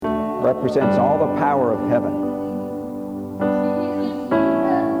represents all the power of heaven.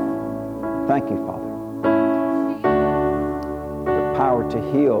 Thank you, Father. The power to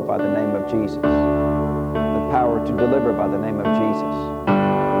heal by the name of Jesus. The power to deliver by the name of Jesus.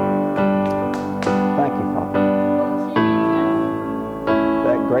 Thank you, Father.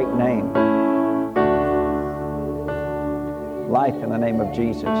 That great name. Life in the name of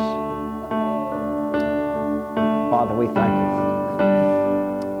Jesus. Father, we thank you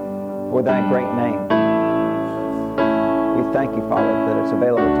for that great name. We thank you, Father, that it's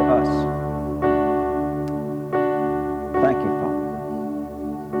available to us. Thank you, Father.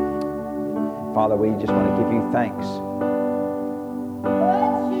 Father, we just want to give you thanks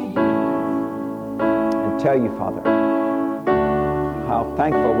and tell you, Father, how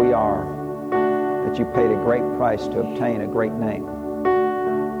thankful we are that you paid a great price to obtain a great name.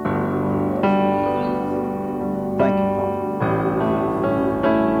 Thank you, Father.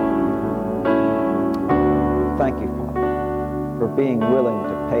 Thank you, Father, for being willing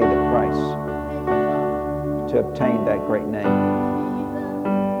to pay the price to obtain that great name.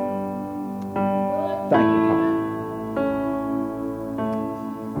 Thank you, Father.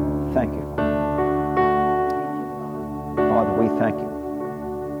 Thank you, Father. Father, we thank you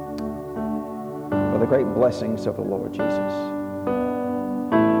for the great blessings of the Lord Jesus.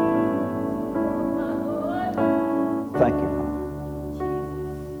 Thank you, Father.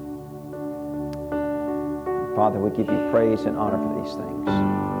 Father, we give you praise and honor for these things.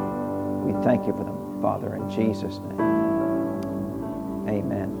 We thank you for them, Father, in Jesus' name.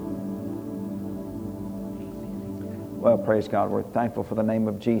 Amen. Well, praise God. We're thankful for the name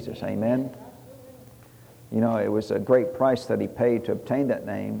of Jesus. Amen. You know, it was a great price that he paid to obtain that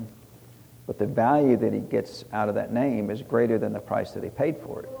name, but the value that he gets out of that name is greater than the price that he paid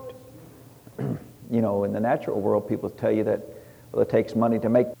for it. You know, in the natural world, people tell you that, well, it takes money to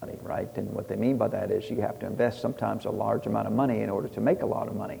make money, right? And what they mean by that is you have to invest sometimes a large amount of money in order to make a lot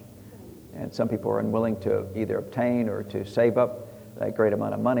of money. And some people are unwilling to either obtain or to save up that great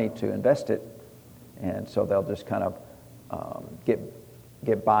amount of money to invest it. And so they'll just kind of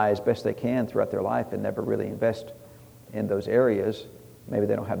get by as best they can throughout their life and never really invest in those areas. Maybe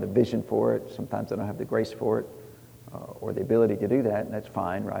they don't have the vision for it. Sometimes they don't have the grace for it or the ability to do that, and that's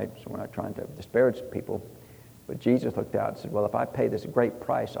fine, right? So we're not trying to disparage people. But Jesus looked out and said, well, if I pay this great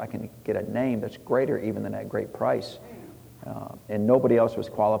price, I can get a name that's greater even than that great price. And nobody else was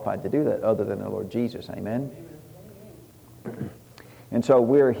qualified to do that other than the Lord Jesus. Amen? And so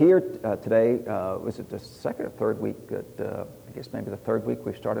we're here today. Was it the second or third week? I guess maybe the third week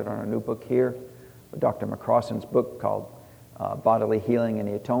we've started on our new book here, Dr. McCrossan's book called Bodily Healing and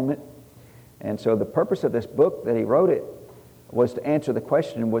the Atonement. And so the purpose of this book that he wrote it was to answer the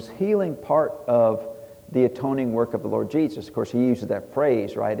question, was healing part of the atoning work of the Lord Jesus? Of course, he uses that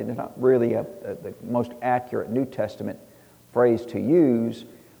phrase, right? And it's not really the most accurate New Testament phrase to use.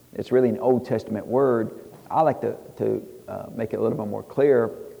 It's really an Old Testament word. I like to make it a little bit more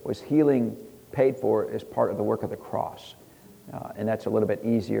clear. Was healing paid for as part of the work of the cross? And that's a little bit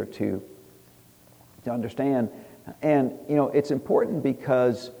easier to understand. And, you know, it's important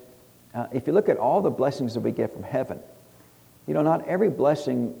because if you look at all the blessings that we get from heaven, you know, not every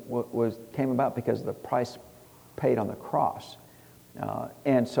blessing came about because of the price paid on the cross.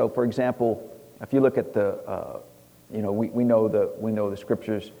 And so, for example, if you look at we know the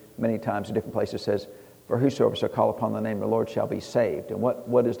scriptures many times in different places says, for whosoever shall call upon the name of the Lord shall be saved. And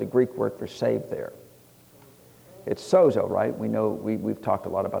what is the Greek word for saved there? It's sozo, right? We know we've talked a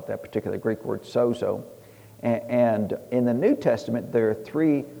lot about that particular Greek word sozo. And in the New Testament, there are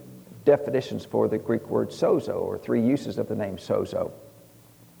three definitions for the Greek word sozo, or three uses of the name sozo.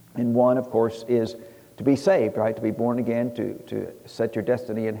 And one, of course, is to be saved, right? To be born again, to set your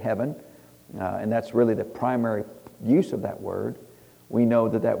destiny in heaven. And that's really the primary use of that word. We know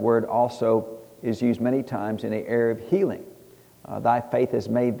that word also is used many times in the area of healing. Thy faith has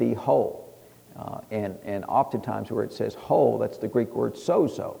made thee whole. And oftentimes where it says whole, that's the Greek word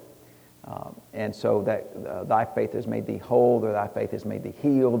sozo. And so that thy faith has made thee whole, or thy faith has made thee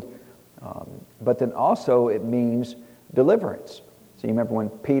healed. But then also it means deliverance. So you remember when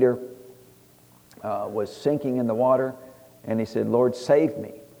Peter was sinking in the water, and he said, Lord, save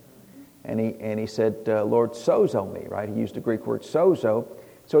me. And he said, Lord, sozo me, right? He used the Greek word sozo.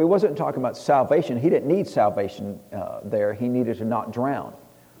 So he wasn't talking about salvation. He didn't need salvation there. He needed to not drown.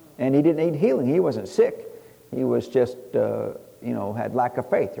 And he didn't need healing. He wasn't sick. He was just, had lack of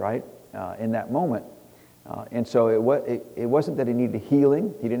faith, right, in that moment. And so it wasn't that he needed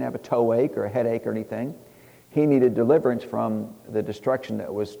healing. He didn't have a toe ache or a headache or anything. He needed deliverance from the destruction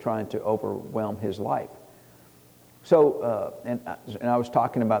that was trying to overwhelm his life. So, and I was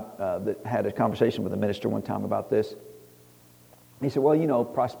talking about, had a conversation with a minister one time about this. He said, well,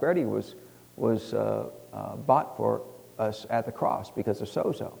 prosperity was bought for us at the cross because of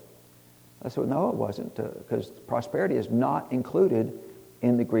sozo. I said, no, it wasn't, because prosperity is not included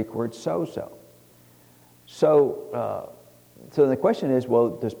in the Greek word sozo. So the question is, well,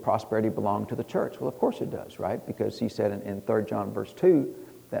 does prosperity belong to the church? Well, of course it does, right? Because he said in 3 John verse 2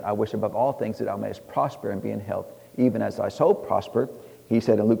 that I wish above all things that thou mayest prosper and be in health, even as thy soul prosper. He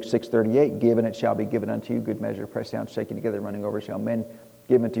said in Luke 6:38, give and it shall be given unto you, good measure, pressed down, shaken together, running over, shall men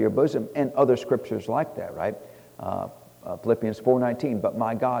give into your bosom, and other scriptures like that, right? Philippians 4:19, but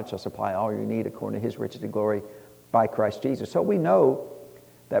my God shall supply all your need according to his riches and glory by Christ Jesus. So we know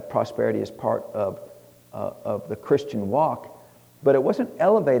that prosperity is part of the Christian walk, but it wasn't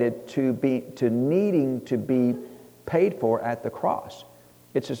elevated to needing to be paid for at the cross.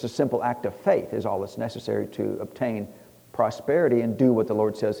 It's just a simple act of faith is all that's necessary to obtain prosperity and do what the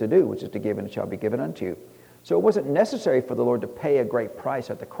Lord says to do, which is to give and it shall be given unto you. So it wasn't necessary for the Lord to pay a great price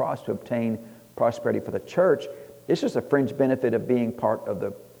at the cross to obtain prosperity for the church. It's just a fringe benefit of being part of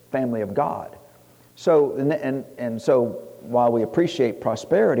the family of God. So, and so while we appreciate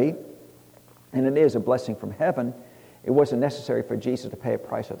prosperity, and it is a blessing from heaven, it wasn't necessary for Jesus to pay a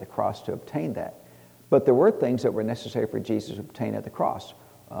price at the cross to obtain that. But there were things that were necessary for Jesus to obtain at the cross.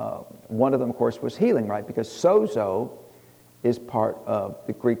 One of them, of course, was healing, right? Because sozo is part of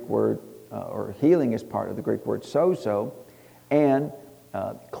the Greek word, or healing is part of the Greek word sozo, and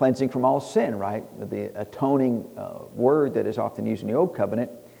cleansing from all sin, right? The atoning word that is often used in the Old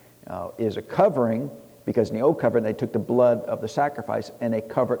Covenant is a covering, because in the Old Covenant they took the blood of the sacrifice and they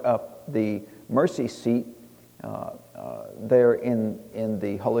covered up the mercy seat there in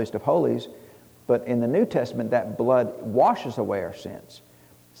the holiest of holies. But in the New Testament, that blood washes away our sins.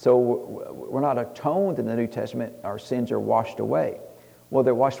 So we're not atoned in the New Testament. Our sins are washed away. Well,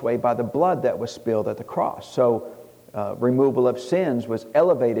 they're washed away by the blood that was spilled at the cross. So removal of sins was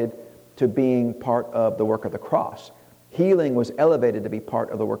elevated to being part of the work of the cross. Healing was elevated to be part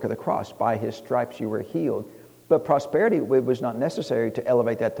of the work of the cross. By his stripes you were healed. But prosperity, it was not necessary to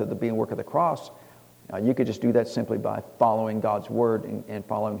elevate that to the being work of the cross. You could just do that simply by following God's word and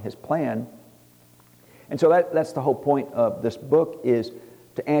following his plan. And so that's the whole point of this book, is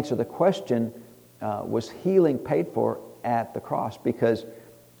to answer the question, was healing paid for at the cross? Because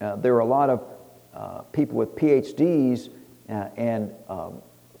there were a lot of people with PhDs and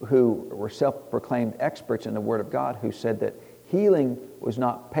who were self-proclaimed experts in the Word of God who said that healing was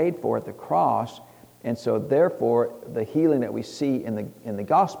not paid for at the cross, and so therefore the healing that we see in the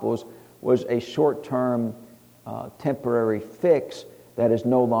Gospels was a short-term, temporary fix that is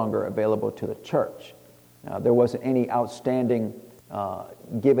no longer available to the church. There wasn't any outstanding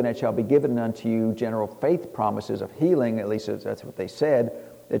given it shall be given unto you general faith promises of healing, at least that's what they said,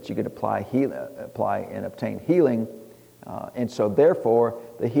 that you could apply and obtain healing. And so therefore,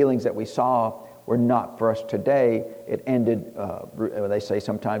 the healings that we saw were not for us today. It ended, they say,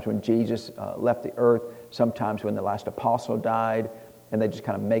 sometimes when Jesus left the earth, sometimes when the last apostle died, and they just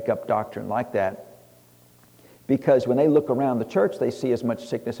kind of make up doctrine like that. Because when they look around the church, they see as much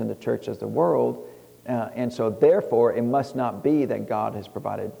sickness in the church as the world, and so therefore it must not be that God has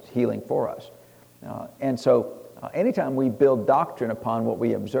provided healing for us. And so anytime we build doctrine upon what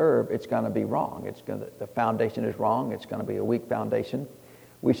we observe, it's going to be wrong. The foundation is wrong. It's going to be a weak foundation.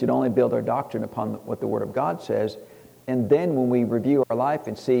 We should only build our doctrine upon what the Word of God says. And then when we review our life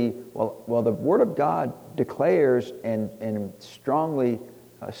and see, well, the Word of God declares and strongly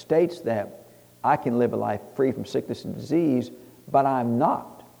states that I can live a life free from sickness and disease, but I'm not.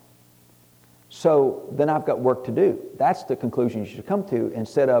 So then I've got work to do. That's the conclusion you should come to,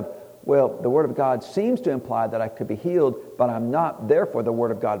 instead of, well, the Word of God seems to imply that I could be healed, but I'm not, therefore the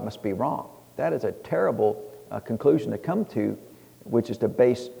Word of God must be wrong. That is a terrible conclusion to come to, which is to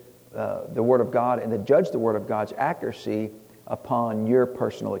base the Word of God and to judge the Word of God's accuracy upon your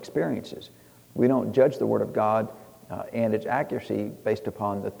personal experiences. We don't judge the Word of God and its accuracy based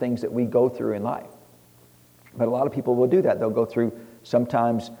upon the things that we go through in life. But a lot of people will do that. They'll go through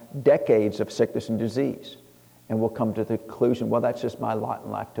sometimes decades of sickness and disease, and we'll come to the conclusion, well, that's just my lot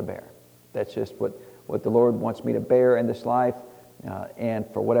in life to bear. That's just what the Lord wants me to bear in this life, and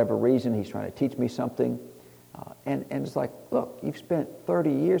for whatever reason, He's trying to teach me something. And it's like, look, you've spent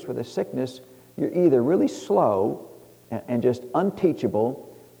 30 years with a sickness. You're either really slow and just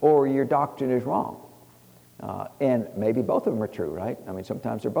unteachable, or your doctrine is wrong. And maybe both of them are true, right? I mean,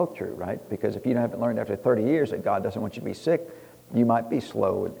 sometimes they're both true, right? Because if you haven't learned after 30 years that God doesn't want you to be sick, you might be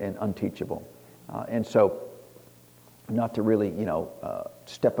slow and unteachable. And so, not to really,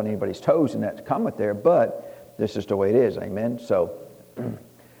 step on anybody's toes in that comment there, but this is the way it is. Amen.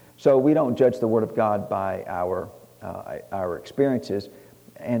 So we don't judge the Word of God by our experiences,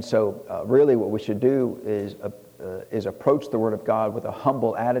 and so really what we should do is approach the Word of God with a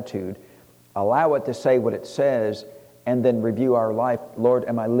humble attitude, allow it to say what it says, and then review our life. Lord,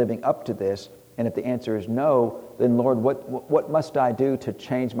 am I living up to this? And if the answer is no, then Lord, what must I do to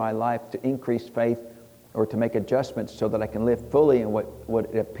change my life, to increase faith, or to make adjustments so that I can live fully in what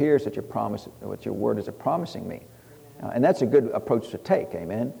it appears that what your Word is promising me? And that's a good approach to take,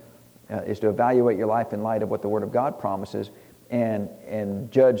 amen, is to evaluate your life in light of what the Word of God promises and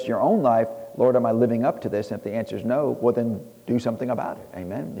judge your own life. Lord, am I living up to this? And if the answer is no, well, then do something about it,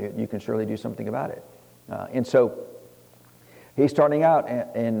 amen. You can surely do something about it. And so he's starting out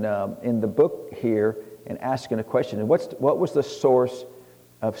in the book here and asking a question, and what was the source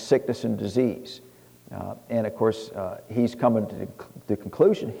of sickness and disease? And of course, he's coming to the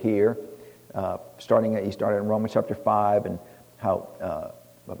conclusion here, he started in Romans chapter 5, and how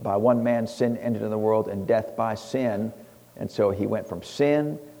by one man sin entered into the world, and death by sin. And so he went from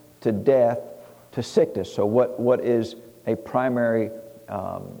sin to death to sickness. So what is a primary,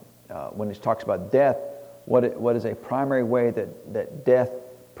 when he talks about death, what is a primary way that death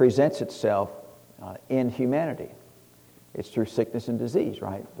presents itself in humanity? It's through sickness and disease,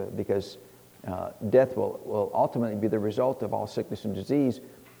 right? Because death will ultimately be the result of all sickness and disease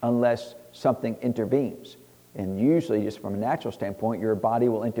unless something intervenes. And usually, just from a natural standpoint, your body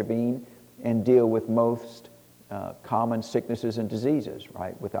will intervene and deal with most common sicknesses and diseases,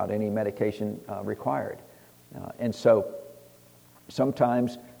 right, without any medication required. And so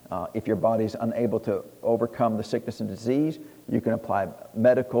sometimes if your body's unable to overcome the sickness and disease, you can apply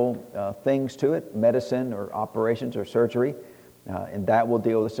medical things to it, medicine or operations or surgery, and that will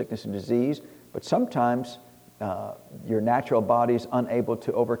deal with sickness and disease. But sometimes your natural body is unable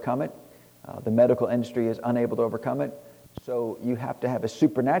to overcome it. The medical industry is unable to overcome it. So you have to have a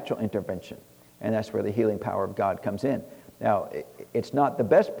supernatural intervention, and that's where the healing power of God comes in. Now, it's not the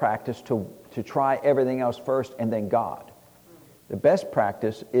best practice to try everything else first and then God. The best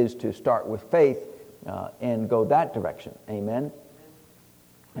practice is to start with faith and go that direction. Amen?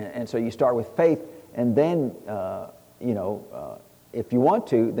 And so you start with faith, and then, if you want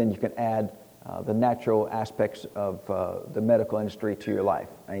to, then you can add the natural aspects of the medical industry to your life.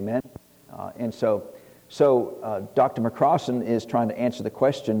 Amen? And so Dr. McCrossan is trying to answer the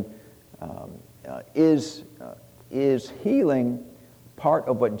question, is healing part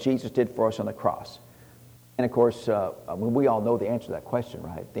of what Jesus did for us on the cross? And of course, we all know the answer to that question,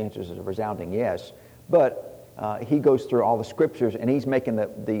 right? The answer is a resounding yes. But he goes through all the scriptures, and he's making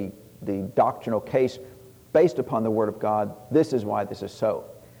the doctrinal case based upon the Word of God. This is why this is so.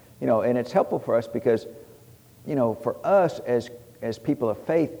 And it's helpful for us because, for us as people of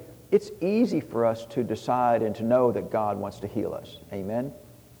faith, it's easy for us to decide and to know that God wants to heal us. Amen?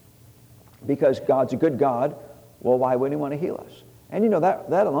 Because God's a good God, well, why wouldn't He want to heal us? And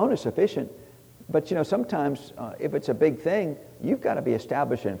that alone is sufficient. But sometimes if it's a big thing, you've got to be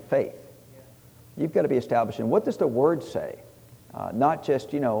established in faith. You've got to be established in what does the Word say? Not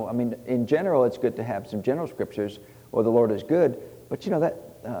just, in general, it's good to have some general scriptures, or the Lord is good, but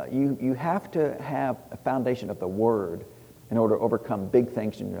you have to have a foundation of the Word in order to overcome big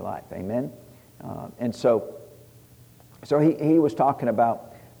things in your life. Amen? And so he was talking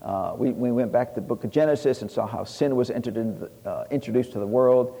about, we went back to the book of Genesis and saw how sin was introduced to the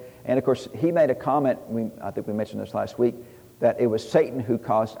world. And of course, he made a comment, I think we mentioned this last week, that it was Satan who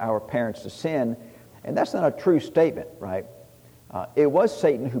caused our parents to sin. And that's not a true statement, right? It was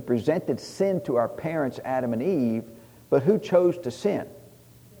Satan who presented sin to our parents, Adam and Eve, but who chose to sin?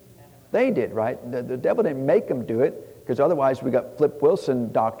 They did, right? The devil didn't make them do it, because otherwise we got Flip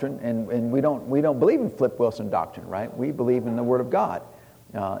Wilson doctrine, and we don't believe in Flip Wilson doctrine, right? We believe in the Word of God.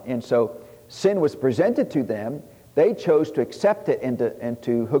 And so sin was presented to them. They chose to accept it and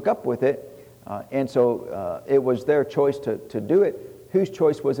to hook up with it. And so it was their choice to do it. Whose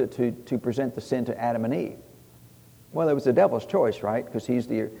choice was it to present the sin to Adam and Eve? Well, it was the devil's choice, right? Because he's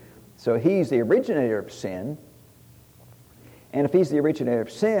the originator of sin. And if he's the originator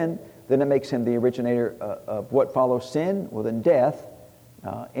of sin, then it makes him the originator of what follows sin. Well, then death.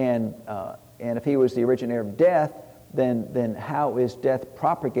 And if he was the originator of death, then how is death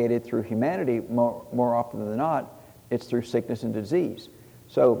propagated through humanity more often than not? It's through sickness and disease.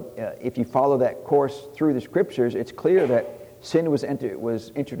 So if you follow that course through the scriptures, it's clear that sin was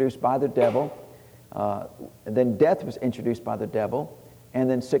introduced by the devil, then death was introduced by the devil, and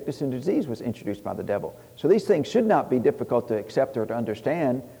then sickness and disease was introduced by the devil. So these things should not be difficult to accept or to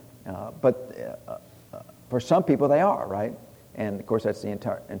understand, but for some people they are, right? And of course that's the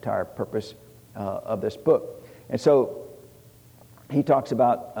entire purpose of this book. And so he talks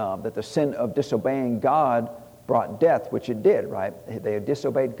about that the sin of disobeying God brought death, which it did, right? They had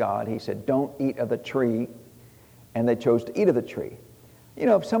disobeyed God. He said, don't eat of the tree, and they chose to eat of the tree. You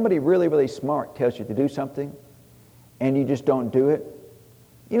know, if somebody really, really smart tells you to do something, and you just don't do it,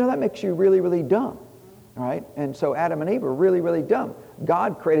 you know, that makes you really, really dumb, right? And so Adam and Eve were really, really dumb.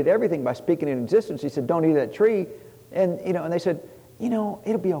 God created everything by speaking in existence. He said, don't eat of that tree. And, you know, and they said, you know,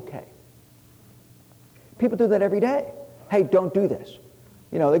 it'll be okay. People do that every day. Hey, don't do this.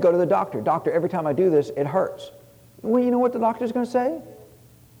 You know, they go to the doctor. Doctor, every time I do this, it hurts. Well, you know what the doctor's going to say?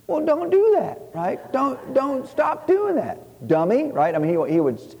 Well, don't do that, right? Don't stop doing that. Dummy, right? I mean, he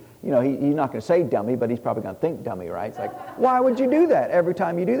would, you know, he's not going to say dummy, but he's probably going to think dummy, right? It's like, why would you do that? Every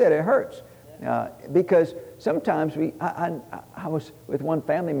time you do that, it hurts. Because sometimes I was with one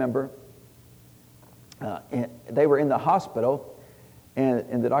family member, and they were in the hospital,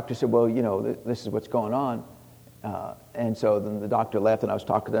 and the doctor said, well, you know, this is what's going on. And so then the doctor left, and I was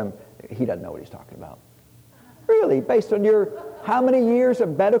talking to them. He doesn't know what he's talking about. Really? Based on your how many years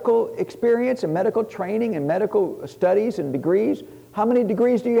of medical experience and medical training and medical studies and degrees? How many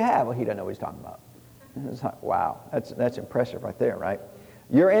degrees do you have? Well, he doesn't know what he's talking about. And it's like, wow, that's impressive right there, right?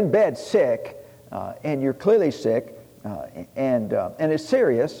 You're in bed sick, and you're clearly sick, and it's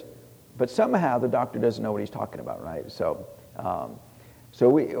serious, but somehow the doctor doesn't know what he's talking about, right? So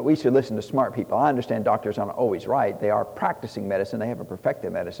we should listen to smart people. I understand doctors aren't always right. They are practicing medicine. They haven't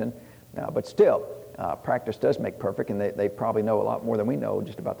perfected medicine. But still, practice does make perfect, and they probably know a lot more than we know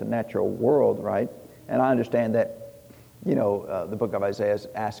just about the natural world, right? And I understand that, you know, the book of Isaiah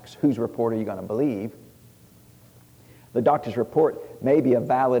asks, whose report are you going to believe? The doctor's report may be a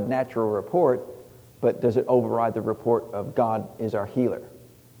valid natural report, but does it override the report of God is our healer?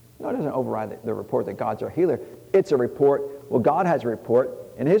 No, it doesn't override the report that God's our healer. It's a report. Well, God has a report,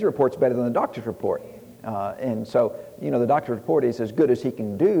 and his report's better than the doctor's report. And so, you know, the doctor's report is as good as he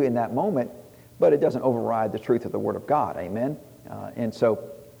can do in that moment, but it doesn't override the truth of the Word of God. Amen? And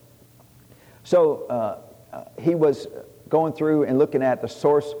so he was going through and looking at the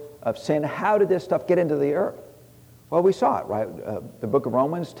source of sin. How did this stuff get into the earth? Well, we saw it, right? The book of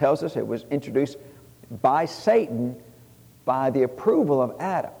Romans tells us it was introduced by Satan by the approval of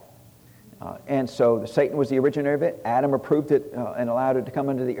Adam. And so Satan was the originator of it. Adam approved it and allowed it to come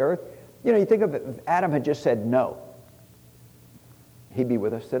into the earth. You know, you think of it, if Adam had just said no, he'd be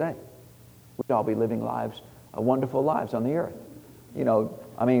with us today. We'd all be living lives, wonderful lives on the earth. You know,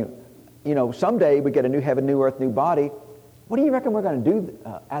 I mean, you know, someday we get a new heaven, new earth, new body. What do you reckon we're going to do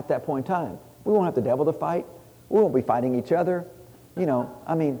at that point in time? We won't have the devil to fight. We won't be fighting each other. You know,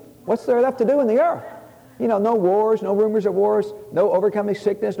 I mean, what's there left to do in the earth? You know, no wars, no rumors of wars, no overcoming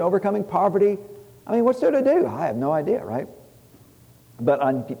sickness, no overcoming poverty. I mean, what's there to do? I have no idea, right? But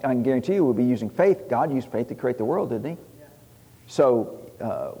I can guarantee you we'll be using faith. God used faith to create the world, didn't he? Yeah. So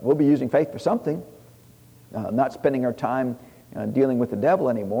we'll be using faith for something, not spending our time dealing with the devil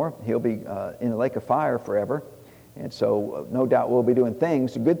anymore. He'll be in the lake of fire forever. And so no doubt we'll be doing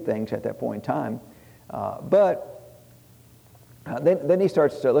things, good things at that point in time. Then he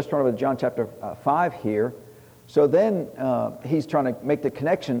starts, let's turn over to John chapter 5 here. So then he's trying to make the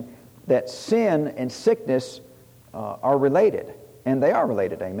connection that sin and sickness are related. And they are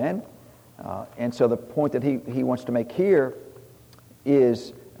related, amen? And so the point that he wants to make here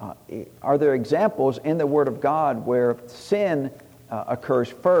is, are there examples in the Word of God where sin occurs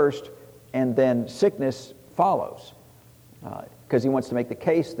first and then sickness follows? Because he wants to make the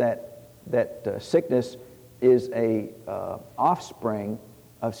case that sickness is a offspring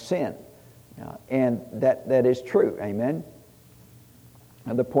of sin. And that is true, amen?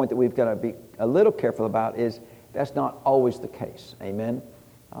 And the point that we've got to be a little careful about is that's not always the case, amen?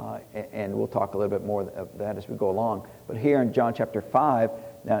 And we'll talk a little bit more of that as we go along. But here in John chapter 5,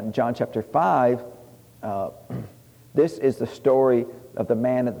 now in John chapter 5, this is the story of the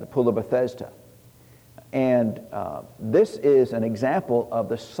man at the pool of Bethesda. And this is an example of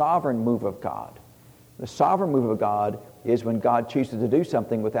the sovereign move of God. The sovereign move of God is when God chooses to do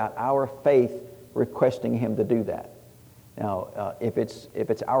something without our faith requesting him to do that. Now, if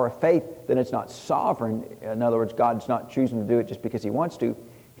it's our faith, then it's not sovereign. In other words, God's not choosing to do it just because he wants to.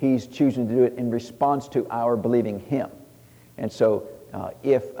 He's choosing to do it in response to our believing him. And so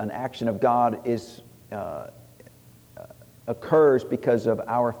if an action of God occurs because of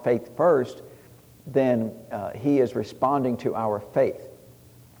our faith first, then he is responding to our faith.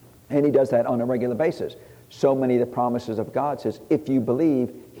 And he does that on a regular basis. So many of the promises of God says, if you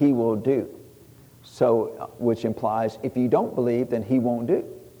believe, he will do. So, which implies, if you don't believe, then he won't do.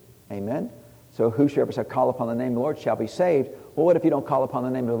 Amen? So whosoever shall call upon the name of the Lord shall be saved. Well, what if you don't call upon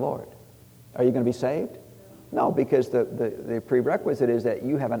the name of the Lord? Are you going to be saved? No, because the prerequisite is that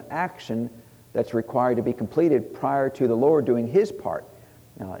you have an action that's required to be completed prior to the Lord doing His part.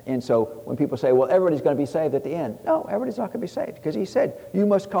 And so when people say, well, everybody's going to be saved at the end. No, everybody's not going to be saved, because He said, you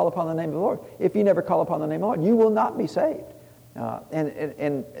must call upon the name of the Lord. If you never call upon the name of the Lord, you will not be saved.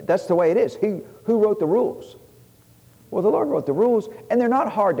 And that's the way it is. Who wrote the rules? Well, the Lord wrote the rules, and they're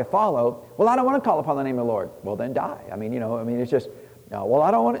not hard to follow. Well, I don't want to call upon the name of the Lord. Well, then die. It's just, well,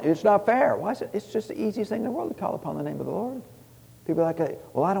 I don't want to, it's not fair. Why is it? It's just the easiest thing in the world to call upon the name of the Lord. People are like,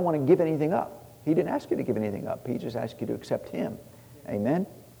 well, I don't want to give anything up. He didn't ask you to give anything up. He just asked you to accept Him. Amen?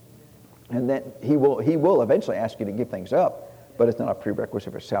 And then He will eventually ask you to give things up, but it's not a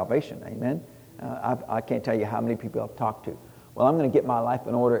prerequisite for salvation. Amen? I can't tell you how many people I've talked to. Well, I'm going to get my life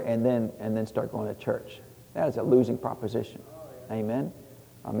in order and then start going to church. That is a losing proposition. Amen?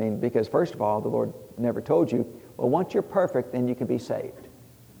 Because first of all, the Lord never told you, well, once you're perfect, then you can be saved.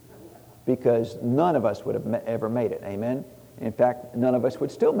 Because none of us would have ever made it. Amen? In fact, none of us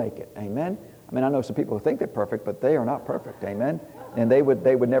would still make it. Amen? I know some people who think they're perfect, but they are not perfect. Amen? And they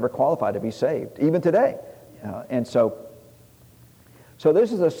would never qualify to be saved, even today. So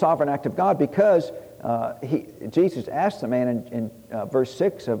this is a sovereign act of God, because Jesus asked the man in verse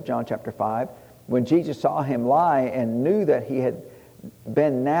 6 of John chapter 5, when Jesus saw him lie and knew that he had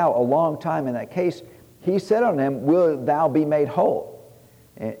been now a long time in that case, He said unto him, will thou be made whole?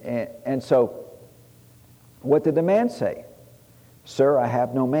 And so what did the man say? Sir, I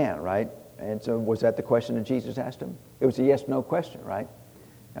have no man, right? And so was that the question that Jesus asked him? It was a yes-no question, right?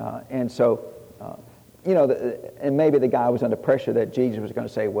 And maybe the guy was under pressure that Jesus was going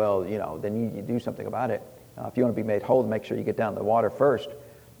to say, well, then you do something about it. If you want to be made whole, make sure you get down to the water first.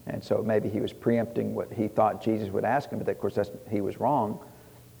 And so maybe he was preempting what he thought Jesus would ask him, but of course he was wrong.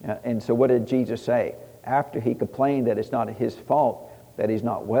 And so what did Jesus say? After he complained that it's not his fault that he's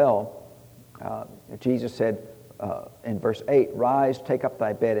not well, Jesus said in verse 8, rise, take up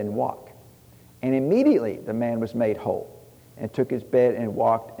thy bed and walk. And immediately the man was made whole and took his bed and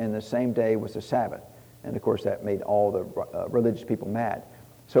walked, and the same day was the Sabbath. And of course that made all the religious people mad.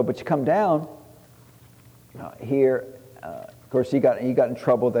 So, but you come down here, of course he got in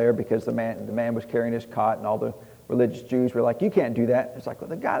trouble there because the man was carrying his cot, and all the religious Jews were like, you can't do that. It's like, well,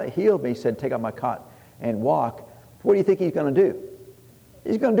 the guy that healed me said, take up my cot and walk. What do you think he's going to do?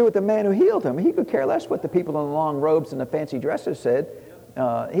 He's going to do what the man who healed him. He could care less what the people in the long robes and the fancy dresses said.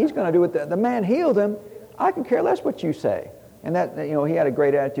 He's going to do what the man healed him. I could care less what you say. And that, he had a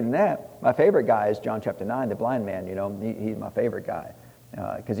great attitude in that. My favorite guy is John chapter 9, the blind man. He's my favorite guy.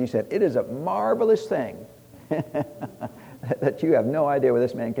 Because he said, it is a marvelous thing that you have no idea where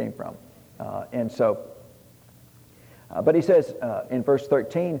this man came from. But he says in verse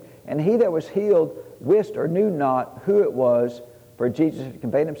 13, and he that was healed wist or knew not who it was, for Jesus had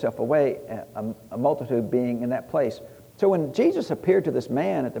conveyed himself away, a multitude being in that place. So when Jesus appeared to this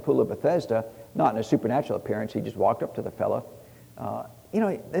man at the pool of Bethesda, not in a supernatural appearance, he just walked up to the fellow.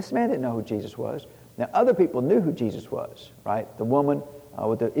 This man didn't know who Jesus was. Now, other people knew who Jesus was, right? The woman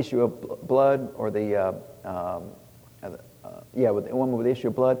with the issue of blood, or the woman with the issue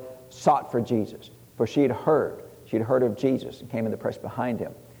of blood, sought for Jesus, for she had heard. She had heard of Jesus and came in the press behind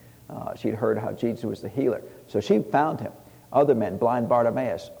him. She had heard how Jesus was the healer. So she found him. Other men, blind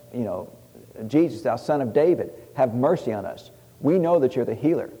Bartimaeus, Jesus, thou son of David, have mercy on us. We know that you're the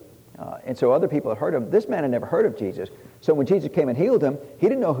healer. And so other people had heard him. This man had never heard of Jesus. So when Jesus came and healed him, he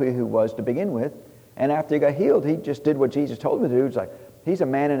didn't know who he was to begin with. And after he got healed, he just did what Jesus told him to do. It's like, he's a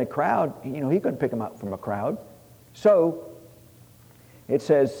man in a crowd. He couldn't pick him out from a crowd. So it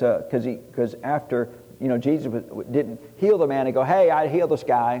says, because after, Jesus didn't heal the man and go, hey, I healed this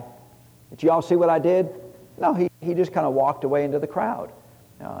guy. Did you all see what I did? No, he just kind of walked away into the crowd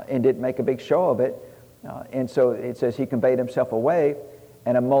and didn't make a big show of it. And so it says he conveyed himself away,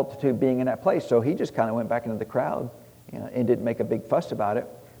 and a multitude being in that place. So he just kind of went back into the crowd and didn't make a big fuss about it.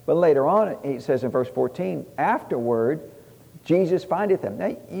 But later on, it says in verse 14, afterward, Jesus findeth him.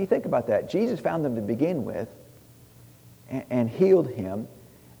 Now, you think about that. Jesus found them to begin with and healed him.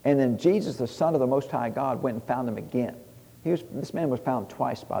 And then Jesus, the Son of the Most High God, went and found him again. This man was found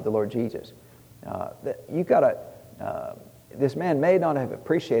twice by the Lord Jesus. This man may not have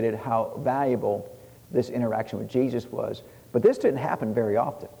appreciated how valuable this interaction with Jesus was, but this didn't happen very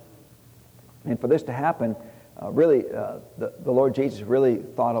often. And for this to happen, the Lord Jesus really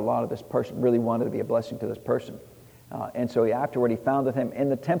thought a lot of this person, really wanted to be a blessing to this person. And so afterward he found him in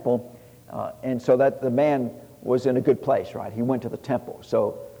the temple, and so that the man was in a good place, right? He went to the temple.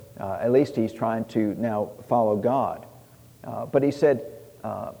 So at least he's trying to now follow God. But he said,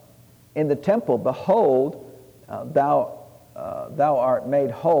 in the temple, behold, thou art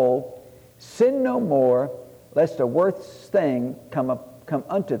made whole. Sin no more, lest the worst thing come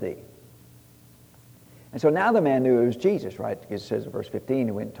unto thee. And so now the man knew it was Jesus, right? It says in verse 15,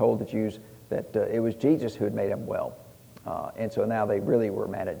 he went and told the Jews that it was Jesus who had made him well. And so now they really were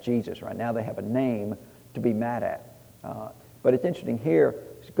mad at Jesus, right? Now they have a name to be mad at. But it's interesting here,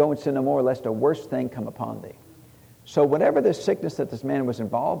 go and sin no more, lest the worst thing come upon thee. So whatever this sickness that this man was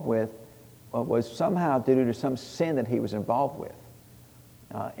involved with was somehow due to some sin that he was involved with.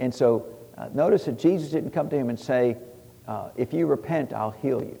 And so notice that Jesus didn't come to him and say, if you repent, I'll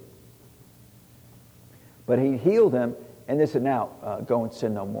heal you. But he healed him, and they said, now go and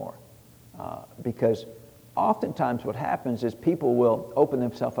sin no more. Because oftentimes what happens is people will open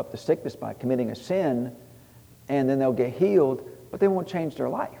themselves up to sickness by committing a sin, and then they'll get healed, but they won't change their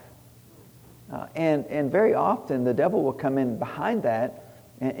life. And very often the devil will come in behind that,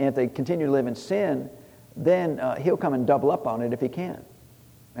 and if they continue to live in sin, then he'll come and double up on it if he can.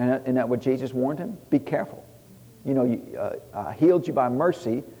 And isn't that what Jesus warned him? Be careful. You know, I healed you by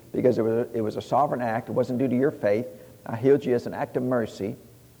mercy because it was a sovereign act. It wasn't due to your faith. I healed you as an act of mercy.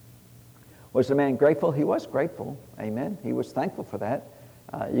 Was the man grateful? He was grateful. Amen. He was thankful for that.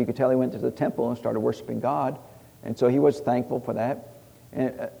 You could tell he went to the temple and started worshiping God. And so he was thankful for that.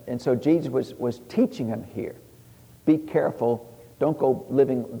 And so Jesus was teaching him here. Be careful. Don't go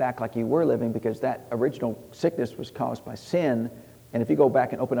living back like you were living, because that original sickness was caused by sin. And if you go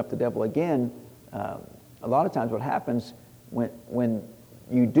back and open up the devil again, a lot of times what happens when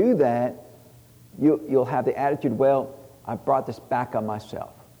you do that, you'll have the attitude, well, I brought this back on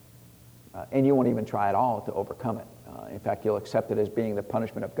myself. And you won't even try at all to overcome it. In fact, you'll accept it as being the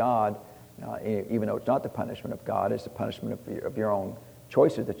punishment of God, even though it's not the punishment of God, it's the punishment of your own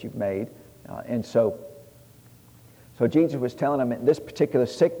choices that you've made. And so Jesus was telling him that this particular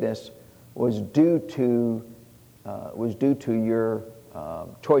sickness was due to your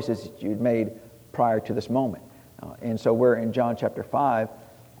choices that you'd made prior to this moment. And so we're in John chapter 5.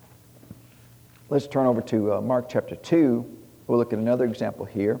 Let's turn over to Mark chapter 2. We'll look at another example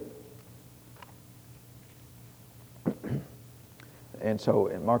here. And so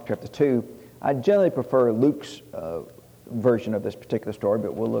in Mark chapter 2, I generally prefer Luke's version of this particular story,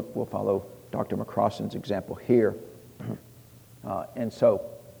 but we'll follow Dr. McCrossan's example here. And so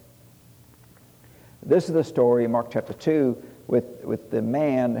this is the story in Mark chapter 2 with the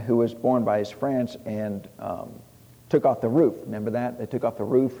man who was born by his friends and took off the roof. Remember that? They took off the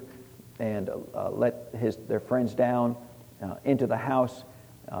roof and let their friends down into the house.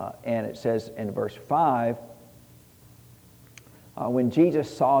 And it says in verse 5, when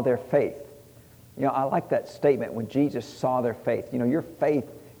Jesus saw their faith. You know, I like that statement, when Jesus saw their faith. You know, your faith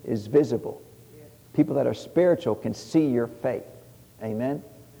is visible. People that are spiritual can see your faith. Amen?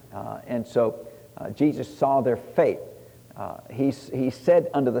 And so Jesus saw their faith. He said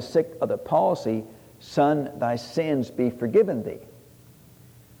unto the sick of the palsy, Son, thy sins be forgiven thee.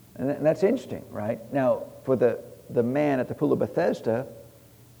 And that's interesting, right? Now, for the man at the pool of Bethesda,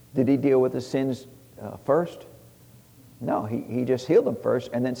 did he deal with the sins first? No, he just healed them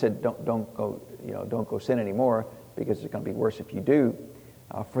first, and then said, "Don't go sin anymore, because it's going to be worse if you do."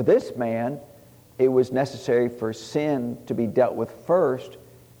 For this man, it was necessary for sin to be dealt with first,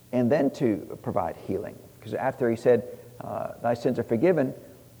 and then to provide healing. Because after he said, "Thy sins are forgiven,"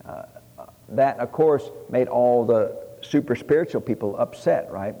 that of course made all the super spiritual people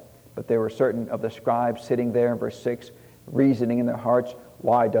upset, right? But there were certain of the scribes sitting there in verse 6, reasoning in their hearts,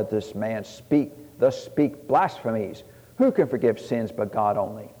 "Why doth this man thus speak blasphemies? Who can forgive sins but God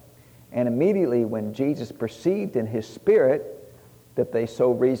only?" And immediately when Jesus perceived in his spirit that they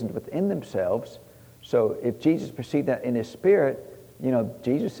so reasoned within themselves, so if Jesus perceived that in his spirit, you know,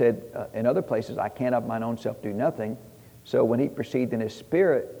 Jesus said in other places, "I can't of mine own self do nothing." So when he perceived in his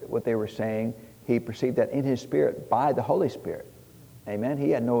spirit what they were saying, he perceived that in his spirit by the Holy Spirit. Amen.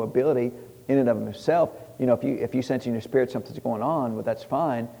 He had no ability in and of himself. You know, if you sense in your spirit something's going on, well, that's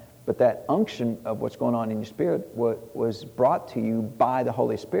fine. But that unction of what's going on in your spirit was brought to you by the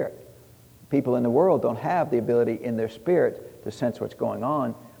Holy Spirit. People in the world don't have the ability in their spirit to sense what's going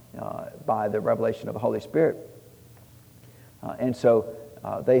on by the revelation of the Holy Spirit. And so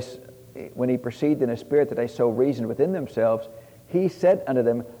when he perceived in his spirit that they so reasoned within themselves, he said unto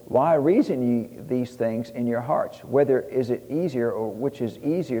them, "Why reason ye these things in your hearts? Whether is it easier, or which is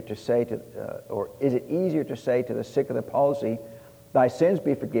easier to say is it easier to say to the sick of the palsy, Thy sins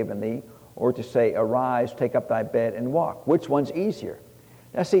be forgiven thee, or to say, Arise, take up thy bed and walk? Which one's easier?"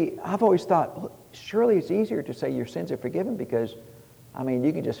 Now see, I've always thought, well, surely it's easier to say your sins are forgiven, because, I mean,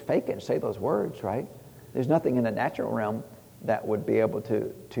 you can just fake it and say those words, right? There's nothing in the natural realm that would be able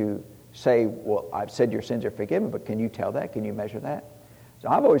to say, well, I've said your sins are forgiven, but can you tell that? Can you measure that? So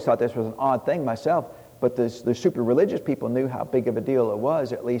I've always thought this was an odd thing myself, But the super religious people knew how big of a deal it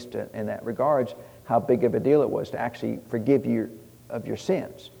was, at least in that regards, how big of a deal it was to actually forgive you of your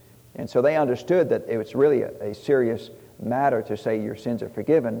sins. And so they understood that it was really a serious matter to say your sins are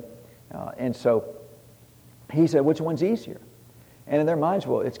forgiven. And so he said, which one's easier? And in their minds,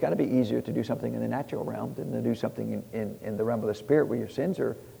 well, it's got to be easier to do something in the natural realm than to do something in the realm of the spirit where your sins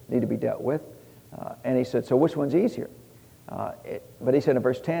need to be dealt with. And he said, so which one's easier? But he said in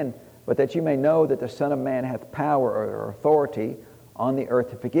verse 10, but that you may know that the Son of Man hath power or authority on the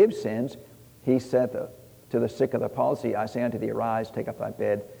earth to forgive sins, he said to the sick of the palsy, I say unto thee, arise, take up thy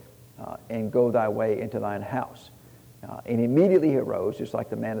bed, and go thy way into thine house. And immediately he arose, just like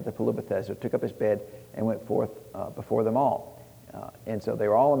the man at the pool of Bethesda, took up his bed and went forth before them all. And so they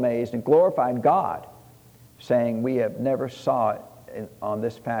were all amazed and glorified God, saying, we have never saw it on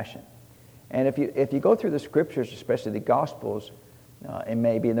this fashion. And if you go through the scriptures, especially the Gospels, and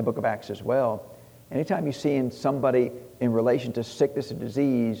maybe in the book of Acts as well, anytime you see somebody in relation to sickness and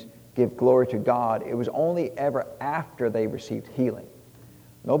disease give glory to God, it was only ever after they received healing.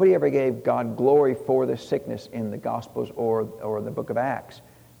 Nobody ever gave God glory for the sickness in the Gospels or the book of Acts.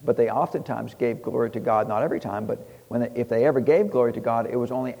 But they oftentimes gave glory to God, not every time, but if they ever gave glory to God, it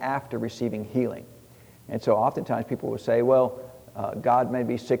was only after receiving healing. And so oftentimes people will say, well, God may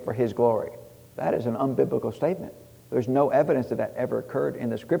be sick for his glory. That is an unbiblical statement. There's no evidence that ever occurred in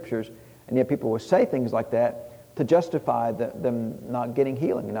the scriptures, and yet people will say things like that to justify them not getting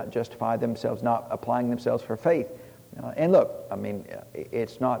healing, and not justify themselves not applying themselves for faith. And look, I mean,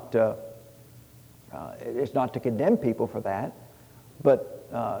 it's not to condemn people for that,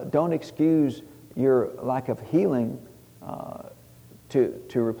 but don't excuse your lack of healing to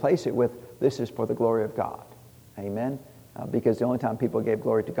replace it with, this is for the glory of God. Amen? Because the only time people gave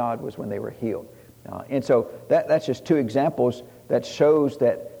glory to God was when they were healed. And so that's just two examples that shows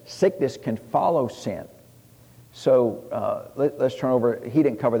that sickness can follow sin. So let's turn over. He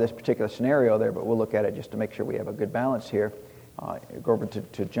didn't cover this particular scenario there, but we'll look at it just to make sure we have a good balance here. Go over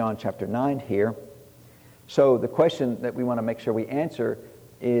to John chapter 9 here. So the question that we want to make sure we answer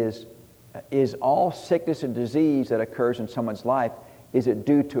is all sickness and disease that occurs in someone's life, is it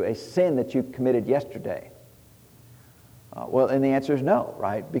due to a sin that you committed yesterday? Well, and the answer is no,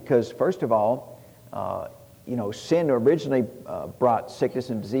 right? Because first of all, sin originally brought sickness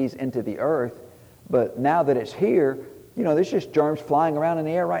and disease into the earth, but now that it's here, there's just germs flying around in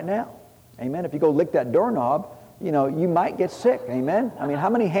the air right now. Amen? If you go lick that doorknob, you might get sick. Amen? I mean, how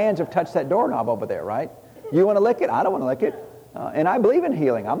many hands have touched that doorknob over there, right? You want to lick it? I don't want to lick it. And I believe in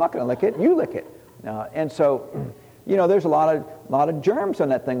healing. I'm not going to lick it. You lick it. And so, there's a lot of germs on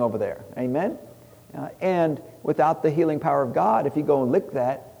that thing over there. Amen? And without the healing power of God, if you go and lick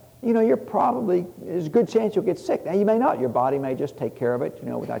that, there's a good chance you'll get sick. Now, you may not. Your body may just take care of it,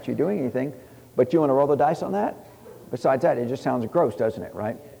 without you doing anything. But you want to roll the dice on that? Besides that, it just sounds gross, doesn't it,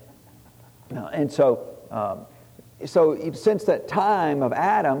 right? And so since that time of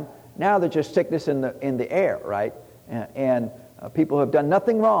Adam, now there's just sickness in the air, right? And people who have done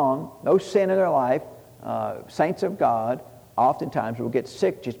nothing wrong, no sin in their life, saints of God, oftentimes will get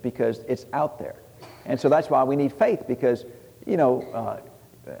sick just because it's out there. And so that's why we need faith, because,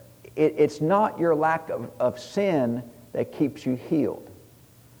 it's not your lack of sin that keeps you healed.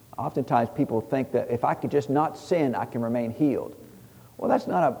 Oftentimes people think that if I could just not sin, I can remain healed. Well, that's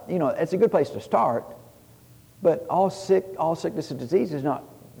not it's a good place to start, but all sickness and disease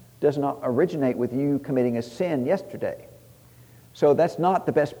does not originate with you committing a sin yesterday. So that's not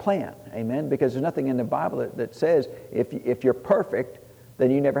the best plan, amen? Because there's nothing in the Bible that says if you're perfect,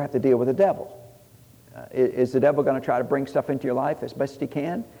 then you never have to deal with the devil. Is the devil going to try to bring stuff into your life as best he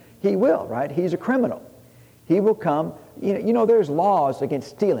can? He will, right? He's a criminal. He will come. There's laws against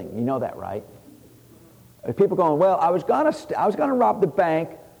stealing. You know that, right? People going, well, I was gonna rob the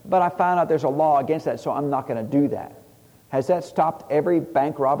bank, but I found out there's a law against that, so I'm not going to do that. Has that stopped every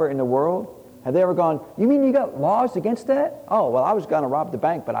bank robber in the world? Have they ever gone, you mean you got laws against that? Oh, well, I was going to rob the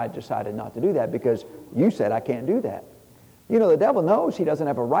bank, but I decided not to do that because you said I can't do that. The devil knows he doesn't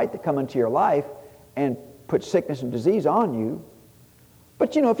have a right to come into your life and put sickness and disease on you.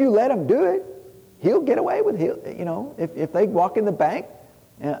 But, if you let him do it, he'll get away with it. If they walk in the bank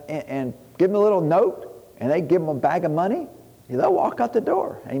and give him a little note and they give him a bag of money, they'll walk out the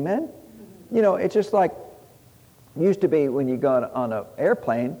door. Amen? It's just like it used to be when you go on an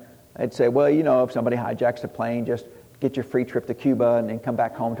airplane, they'd say, well, if somebody hijacks the plane, just get your free trip to Cuba and then come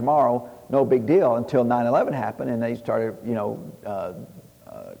back home tomorrow. No big deal until 9/11 happened and they started,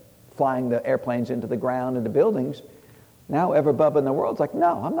 flying the airplanes into the ground and the buildings. Now every bubba in the world's like,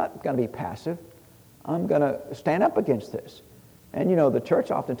 no, I'm not going to be passive. I'm going to stand up against this. And the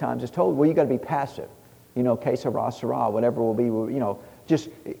church oftentimes is told, well, you got to be passive. que sera, sera, whatever will be,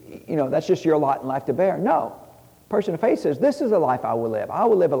 that's just your lot in life to bear. No. Person of faith says, this is the life I will live. I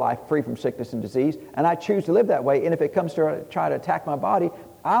will live a life free from sickness and disease, and I choose to live that way. And if it comes to try to attack my body,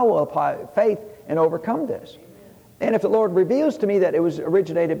 I will apply faith and overcome this. And if the Lord reveals to me that it was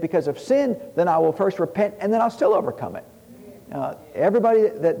originated because of sin, then I will first repent, and then I'll still overcome it. Everybody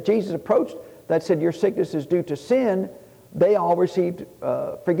that Jesus approached that said your sickness is due to sin, they all received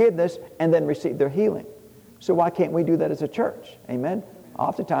forgiveness and then received their healing. So why can't we do that as a church? Amen?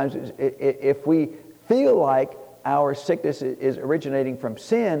 Oftentimes, if we feel like our sickness is originating from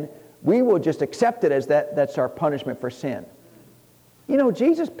sin, we will just accept it as that's our punishment for sin.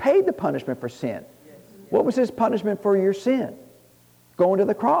 Jesus paid the punishment for sin. What was his punishment for your sin? Going to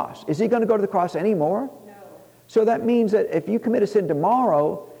the cross. Is he going to go to the cross anymore? No. So that means that if you commit a sin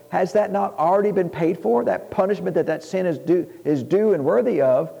tomorrow, has that not already been paid for? That punishment that sin is due and worthy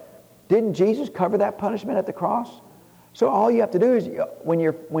of, didn't Jesus cover that punishment at the cross? So all you have to do is, when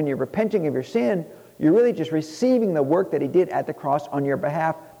you're repenting of your sin, you're really just receiving the work that he did at the cross on your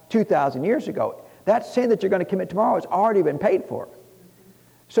behalf 2,000 years ago. That sin that you're going to commit tomorrow has already been paid for.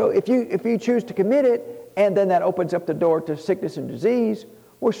 So if you choose to commit it, and then that opens up the door to sickness and disease,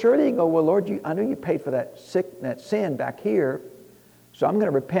 well, surely you can go, well, Lord, I know you paid for that sin back here, so I'm going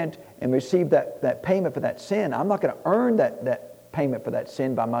to repent and receive that payment for that sin. I'm not going to earn that payment for that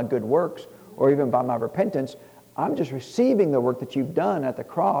sin by my good works or even by my repentance. I'm just receiving the work that you've done at the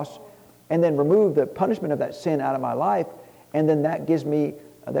cross, and then remove the punishment of that sin out of my life, and then that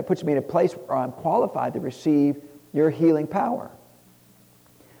puts me in a place where I'm qualified to receive your healing power.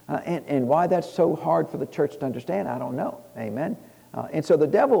 And why that's so hard for the church to understand, I don't know. Amen? And so the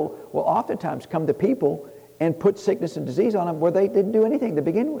devil will oftentimes come to people and put sickness and disease on them where they didn't do anything to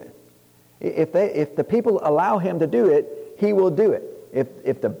begin with. If the people allow him to do it, he will do it.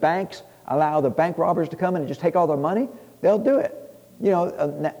 If the banks allow the bank robbers to come in and just take all their money, they'll do it.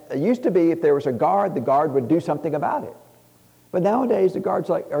 It used to be if there was a guard, the guard would do something about it. But nowadays the guards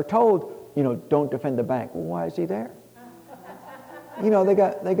are told, don't defend the bank. Well, why is he there?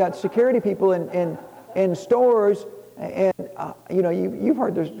 They got security people in stores, and you've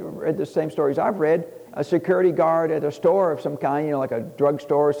read the same stories I've read. A security guard at a store of some kind, like a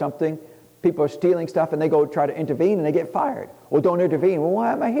drugstore or something. People are stealing stuff, and they go try to intervene, and they get fired. Well, don't intervene. Well,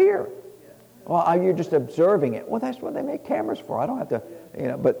 why am I here? Well, you're just observing it. Well, that's what they make cameras for. I don't have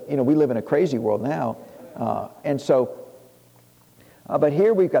to, but we live in a crazy world now. But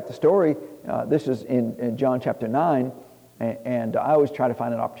here we've got the story. This is in John chapter 9, and I always try to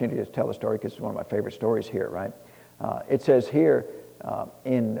find an opportunity to tell the story because it's one of my favorite stories here, right? It says here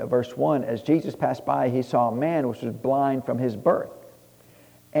in verse 1, as Jesus passed by, he saw a man which was blind from his birth.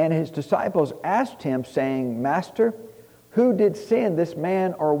 And his disciples asked him, saying, Master, who did sin, this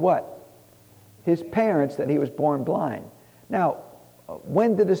man or what? His parents, that he was born blind. Now,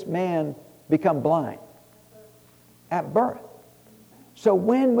 when did this man become blind? At birth. So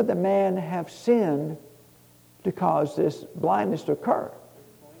when would the man have sinned to cause this blindness to occur?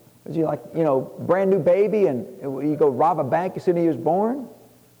 Was he like, brand new baby and you go rob a bank as soon as he was born?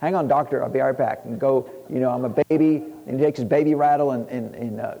 Hang on, doctor, I'll be right back. And go, I'm a baby, and he takes his baby rattle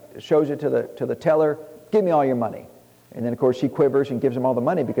and shows it to the teller. Give me all your money. And then, of course, he quivers and gives him all the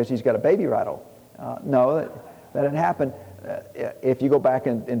money because he's got a baby rattle. No, that didn't happen. If you go back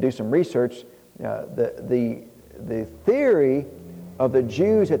and do some research, the theory of the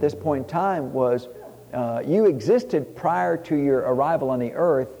Jews at this point in time was you existed prior to your arrival on the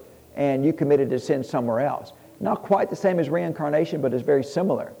earth and you committed a sin somewhere else. Not quite the same as reincarnation, but it's very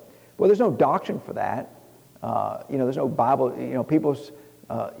similar. Well, there's no doctrine for that. There's no Bible. The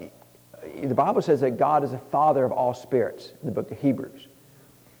Bible says that God is the Father of all spirits in the book of Hebrews.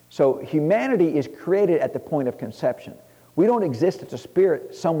 So humanity is created at the point of conception. We don't exist as a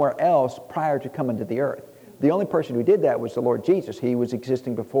spirit somewhere else prior to coming to the earth. The only person who did that was the Lord Jesus. He was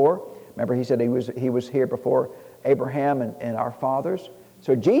existing before. Remember, he said he was here before Abraham and our fathers.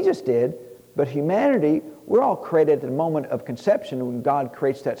 So Jesus did, but humanity, we're all created at the moment of conception when God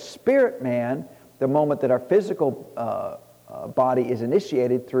creates that spirit man, the moment that our physical body is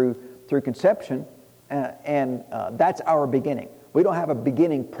initiated through conception, and that's our beginning. We don't have a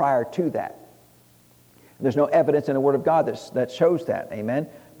beginning prior to that. There's no evidence in the Word of God that shows that. Amen.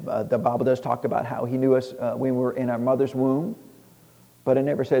 The Bible does talk about how He knew us when we were in our mother's womb, but it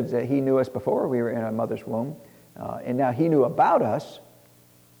never says that He knew us before we were in our mother's womb. And now He knew about us,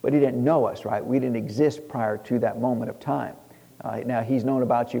 but He didn't know us, right? We didn't exist prior to that moment of time. Now He's known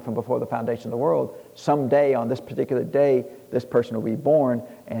about you from before the foundation of the world. Someday on this particular day, this person will be born,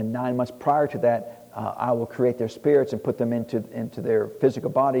 and 9 months prior to that, I will create their spirits and put them into their physical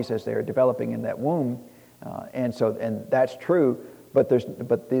bodies as they're developing in that womb. And that's true. But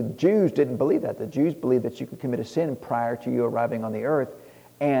the Jews didn't believe that. The Jews believed that you could commit a sin prior to you arriving on the earth,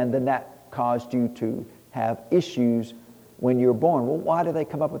 and then that caused you to have issues when you were born. Well, why did they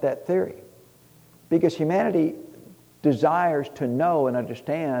come up with that theory? Because humanity desires to know and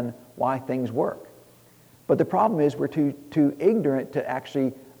understand why things work. But the problem is we're too ignorant to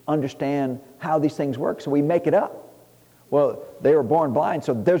actually understand how these things work, so we make it up. Well, they were born blind,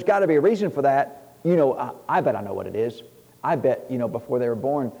 so there's got to be a reason for that. I bet I know what it is. I bet, before they were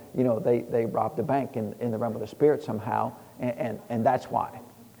born, they robbed a bank in the realm of the spirit somehow, and that's why.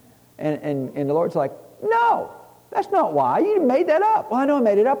 And the Lord's like, no, that's not why. You made that up. Well, I know I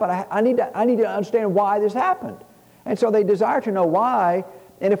made it up, but I need to understand why this happened. And so they desire to know why,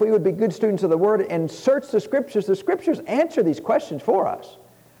 and if we would be good students of the Word and search the Scriptures answer these questions for us.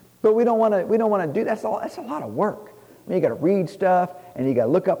 But we don't want to do that. That's a lot of work. I mean, you got to read stuff, and you got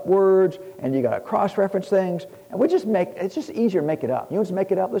to look up words, and you got to cross-reference things, and it's just easier to make it up. You want to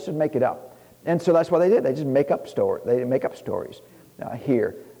make it up? Let's just make it up. And so that's what they did. They just make up stories. They make up stories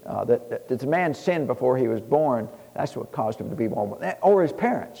here. That the man sinned before he was born. That's what caused him to be born, or his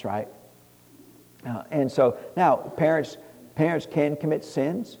parents, right? And so now parents can commit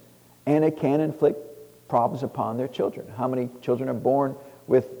sins, and they can inflict problems upon their children. How many children are born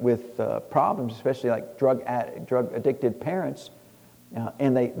with problems, especially like drug addicted parents,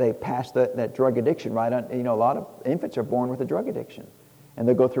 and they pass that drug addiction right on. A lot of infants are born with a drug addiction, and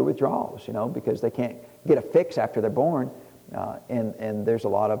they go through withdrawals, because they can't get a fix after they're born, and there's a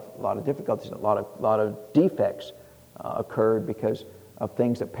lot of difficulties, a lot of defects occurred because of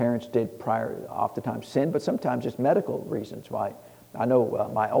things that parents did prior, oftentimes sin, but sometimes just medical reasons. Why? I know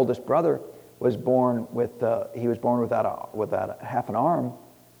my oldest brother was born without half an arm.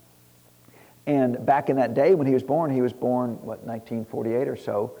 And back in that day when he was born, 1948 or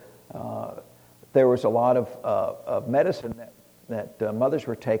so, there was a lot of medicine that mothers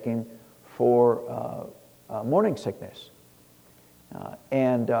were taking for morning sickness.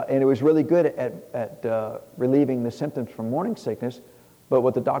 And it was really good at relieving the symptoms from morning sickness. But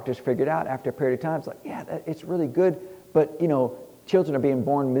what the doctors figured out after a period of time, it's like, it's really good, but children are being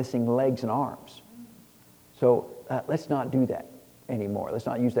born missing legs and arms. So let's not do that anymore. Let's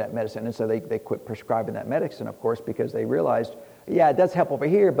not use that medicine. And so they quit prescribing that medicine, of course, because they realized, it does help over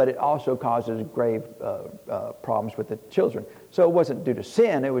here, but it also causes grave problems with the children. So it wasn't due to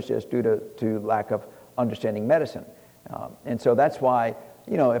sin, it was just due to lack of understanding medicine. And so that's why,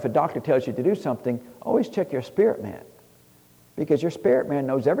 if a doctor tells you to do something, always check your spirit man, because your spirit man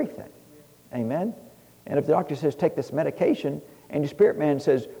knows everything. Amen? And if the doctor says, take this medication, and your spirit man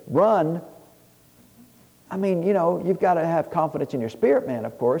says, run, you've got to have confidence in your spirit man,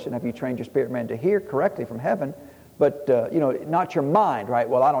 of course, and have you trained your spirit man to hear correctly from heaven, but, not your mind, right?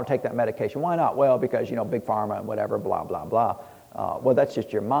 Well, I don't take that medication. Why not? Well, because, big pharma and whatever, blah, blah, blah. Well, that's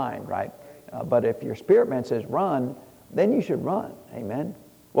just your mind, right? But if your spirit man says run, then you should run. Amen?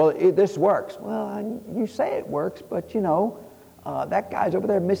 Well, this works. Well, you say it works, but, that guy's over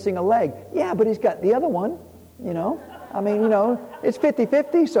there missing a leg. Yeah, but he's got the other one, it's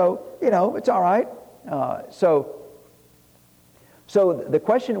 50-50, so, it's all right. So the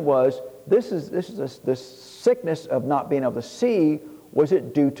question was, this sickness of not being able to see, was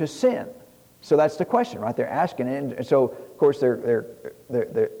it due to sin? So that's the question, right? They're asking it. And so, of course, their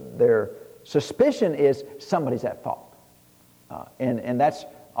suspicion is somebody's at fault. And that's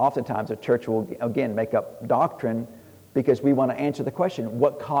oftentimes a church will, again, make up doctrine because we want to answer the question,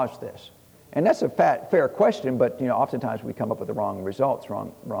 what caused this? And that's a fair question, but oftentimes we come up with the wrong results,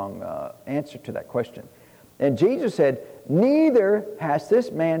 wrong answer to that question. And Jesus said, neither has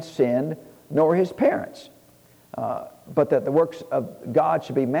this man sinned nor his parents, but that the works of God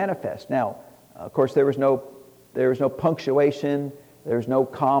should be manifest. Now, of course, there was no punctuation, there was no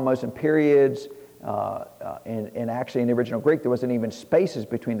commas and periods, and actually in the original Greek there wasn't even spaces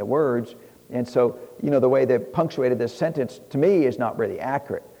between the words. And so, the way they punctuated this sentence to me is not really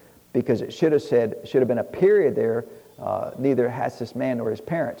accurate, because it should have been a period there, neither has this man nor his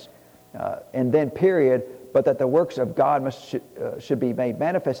parents, and then period, but that the works of God should be made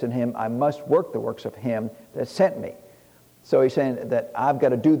manifest in him. I must work the works of him that sent me. So he's saying that I've got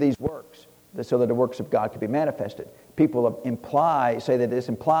to do these works so that the works of God can be manifested. People say that this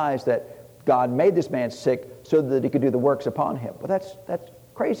implies that God made this man sick so that he could do the works upon him. Well, that's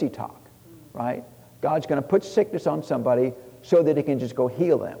crazy talk, right? God's going to put sickness on somebody so that he can just go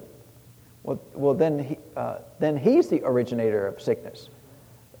heal them. Well, then he's the originator of sickness.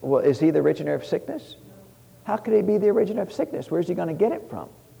 Well, is he the originator of sickness? How could he be the originator of sickness? Where's he going to get it from?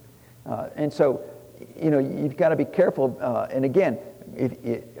 And so, you've got to be careful. And again,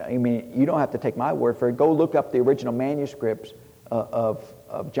 you don't have to take my word for it. Go look up the original manuscripts of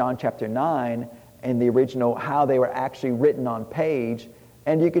John chapter 9 and the original, how they were actually written on page,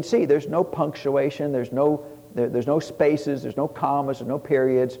 and you can see there's no punctuation, there's no spaces, there's no commas, there's no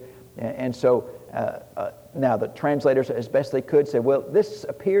periods, and so now the translators, as best they could, said, well, this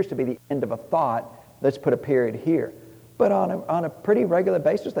appears to be the end of a thought, let's put a period here. But on a pretty regular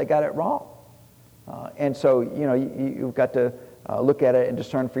basis, they got it wrong. And so, you've got to look at it and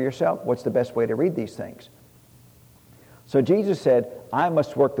discern for yourself what's the best way to read these things. So Jesus said, I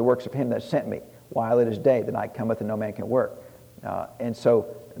must work the works of him that sent me, while it is day, the night cometh and no man can work. And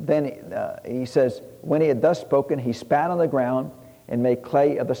so then he says, when he had thus spoken, he spat on the ground and made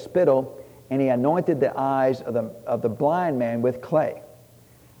clay of the spittle, and he anointed the eyes of the blind man with clay,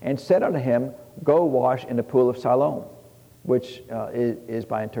 and said unto him, go wash in the pool of Siloam, which is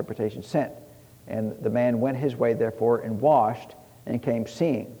by interpretation sent. And the man went his way, therefore, and washed, and came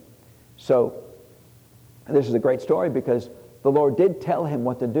seeing. So this is a great story because the Lord did tell him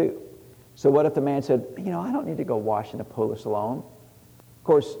what to do. So what if the man said, I don't need to go wash in the pool of Siloam? Of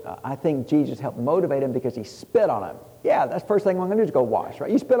course, I think Jesus helped motivate him because he spit on him. Yeah, that's the first thing I'm going to do is go wash, right?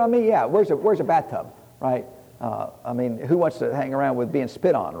 You spit on me? Yeah, where's a bathtub, right? Who wants to hang around with being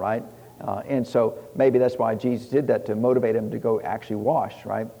spit on, right? And so maybe that's why Jesus did that, to motivate him to go actually wash,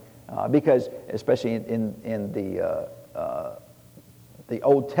 right? Because especially in the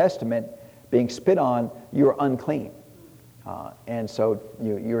Old Testament, being spit on, you were unclean. And so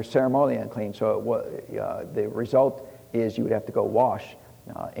you're ceremonially unclean. So the result is you would have to go wash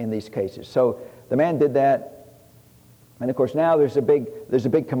in these cases. So the man did that. And of course now there's a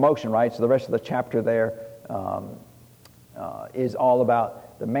big commotion, right? So the rest of the chapter there is all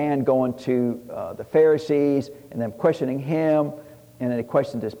about the man going to the Pharisees and them questioning him, and then he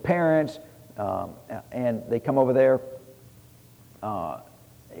questioned his parents, and they come over there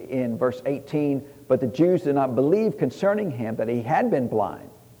in verse 18, but the Jews did not believe concerning him that he had been blind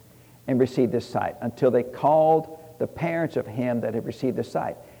and received his sight, until they called the parents of him that had received the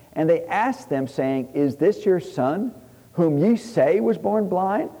sight. And they asked them, saying, is this your son, whom ye say was born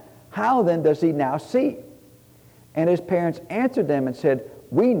blind? How then does he now see? And his parents answered them and said,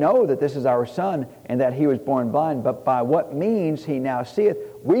 we know that this is our son, and that he was born blind, but by what means he now seeth,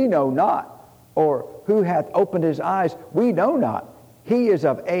 we know not. Or who hath opened his eyes, we know not. He is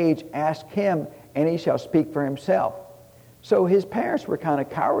of age, ask him, and he shall speak for himself. So his parents were kind of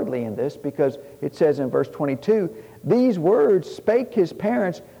cowardly in this, because it says in verse 22, these words spake his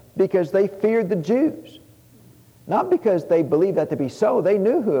parents because they feared the Jews. Not because they believed that to be so. They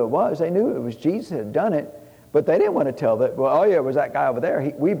knew who it was. They knew it was Jesus that had done it. But they didn't want to tell that, well, oh yeah, it was that guy over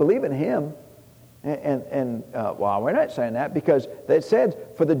there. We believe in him. Well, we're not saying that, because it said,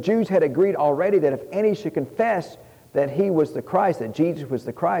 for the Jews had agreed already that if any should confess that he was the Christ, that Jesus was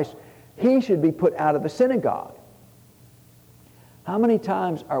the Christ, he should be put out of the synagogue. How many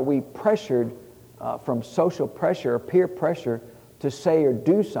times are we pressured from social pressure or peer pressure to say or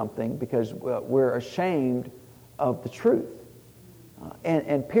do something because we're ashamed of the truth?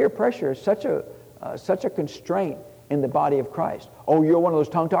 And peer pressure is such a constraint in the body of Christ. Oh, you're one of those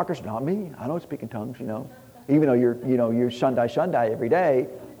tongue talkers? Not me. I don't speak in tongues, Even though you're shundai every day,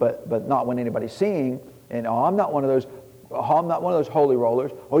 but not when anybody's seeing. And I'm not one of those holy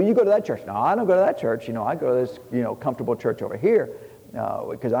rollers. Oh, you go to that church? No, I don't go to that church. I go to this comfortable church over here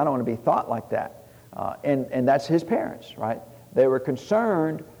because I don't want to be thought like that. And that's his parents, right? They were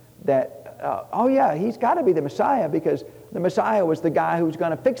concerned that oh yeah, he's got to be the Messiah, because the Messiah was the guy who was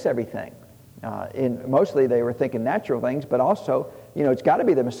going to fix everything. Mostly they were thinking natural things, but also, it's got to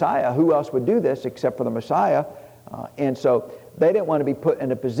be the Messiah. Who else would do this except for the Messiah? And so they didn't want to be put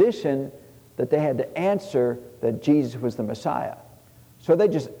in a position that they had to answer that Jesus was the Messiah. So they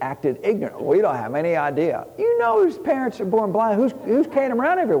just acted ignorant. We don't have any idea. His parents are born blind. Who's carrying them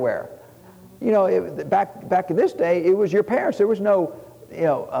around everywhere? Back in this day, it was your parents. There was no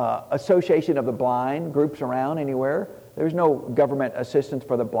association of the blind groups around anywhere. There was no government assistance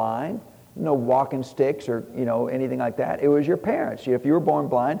for the blind, no walking sticks or anything like that. It was your parents. If you were born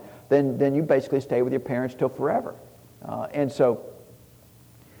blind, then you basically stay with your parents till forever.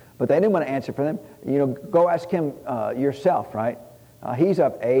 But they didn't want to answer for them. Go ask him yourself, right? He's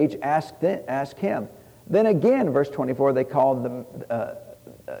of age. Ask him. Then again, verse 24, they called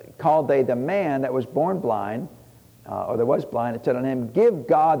they the man that was born blind, or that was blind, and said on him, give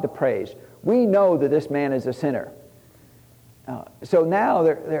God the praise. We know that this man is a sinner. So now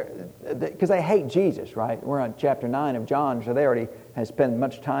because they hate Jesus, right? We're on chapter 9 of John, so they already have spent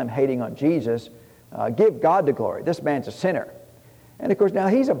much time hating on Jesus. Give God the glory. This man's a sinner. And of course, now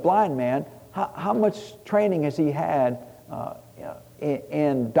he's a blind man. How much training has he had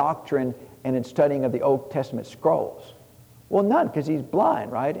in doctrine and in studying of the Old Testament scrolls? Well, none, because he's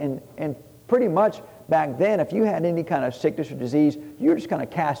blind, right? And pretty much back then, if you had any kind of sickness or disease, you were just kind of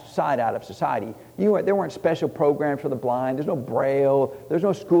cast aside out of society. There weren't special programs for the blind. There's no Braille. There's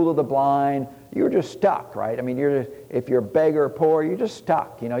no school of the blind. You were just stuck, right? I mean, if you're a beggar or poor, you're just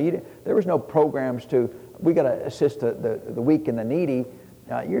stuck. There was no programs we got to assist the weak and the needy.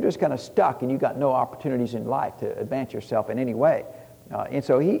 You're just kind of stuck, and you got no opportunities in life to advance yourself in any way. And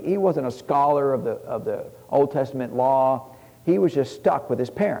so he wasn't a scholar of the Old Testament law. He was just stuck with his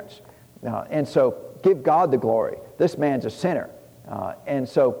parents. And so give God the glory. This man's a sinner. And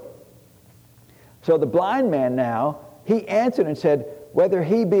so the blind man now, he answered and said, whether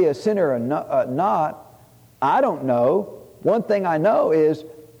he be a sinner or not, I don't know. One thing I know is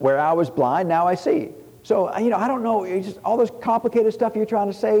where I was blind, now I see. So, I don't know. It's just all this complicated stuff you're trying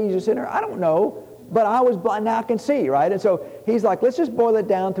to say he's a sinner. I don't know. But I was blind, now I can see, right? And so he's like, let's just boil it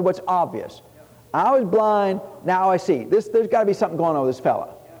down to what's obvious. I was blind, now I see. There's got to be something going on with this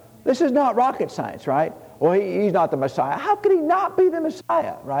fella. This is not rocket science, right? Well, he's not the Messiah. How could he not be the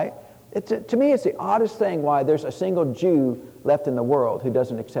Messiah, right? To me, it's the oddest thing why there's a single Jew left in the world who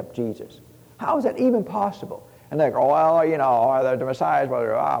doesn't accept Jesus. How is that even possible? And they're like, well, the Messiah's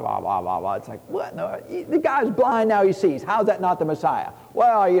brother, blah, blah, blah, blah, blah. It's like, what? No, the guy's blind, now he sees. How's that not the Messiah?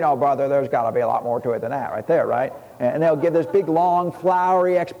 Well, brother, there's got to be a lot more to it than that right there, right? And they'll give this big, long,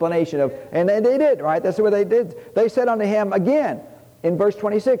 flowery explanation and they did, right? That's what they did. They said unto him again, in verse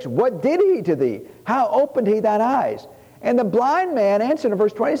 26, what did he to thee? How opened he thine eyes? And the blind man answered in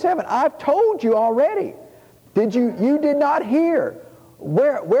verse 27, I've told you already. You did not hear.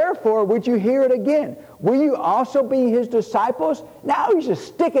 Wherefore would you hear it again? Will you also be his disciples? Now he's just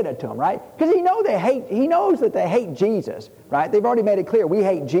sticking it to them, right? Because he knows that they hate Jesus, right? They've already made it clear, we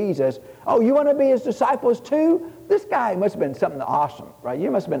hate Jesus. Oh, you want to be his disciples too? This guy must have been something awesome, right? You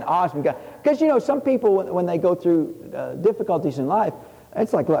must have been an awesome guy. Because, some people, when they go through difficulties in life,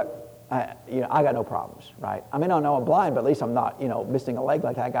 it's like, look, I got no problems, right? I mean, I know I'm blind, but at least I'm not, missing a leg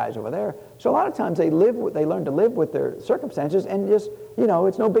like that guy's over there. So a lot of times they learn to live with their circumstances and just,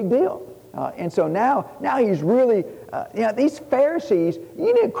 it's no big deal. And so now he's really, these Pharisees,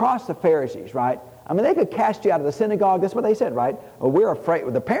 you need to cross the Pharisees, right? I mean, they could cast you out of the synagogue. That's what they said, right? Well, we're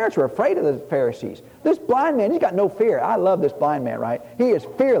afraid. The parents were afraid of the Pharisees. This blind man, he's got no fear. I love this blind man, right? He is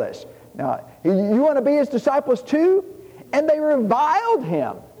fearless. Now, you want to be his disciples too? And they reviled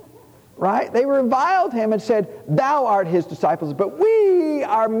him. Right? They reviled him and said, thou art his disciples, but we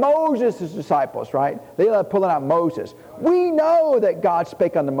are Moses' disciples, right? They love pulling out Moses. We know that God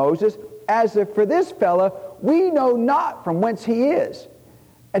spake unto Moses, as if for this fella, we know not from whence he is.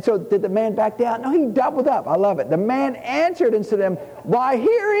 And so did the man back down? No, he doubled up. I love it. The man answered and said to him, why,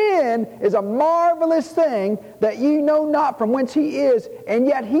 herein is a marvelous thing that ye know not from whence he is, and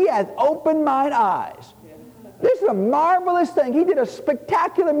yet he hath opened mine eyes. This is a marvelous thing. He did a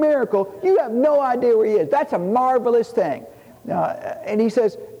spectacular miracle. You have no idea where he is. That's a marvelous thing. And he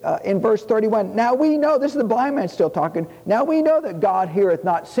says in verse 31, now we know, this is the blind man still talking, now we know that God heareth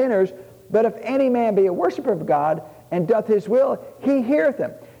not sinners, but if any man be a worshiper of God and doth his will, he heareth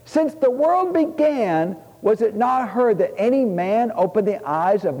him. Since the world began, was it not heard that any man opened the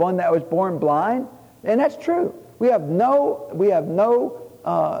eyes of one that was born blind? And that's true. We have no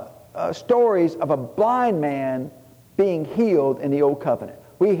stories of a blind man being healed in the Old Covenant.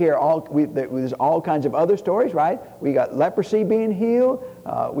 We hear there's all kinds of other stories, right? We got leprosy being healed.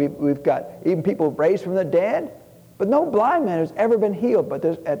 We've got even people raised from the dead. But no blind man has ever been healed but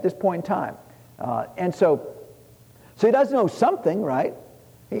at this point in time. And so he does know something, right?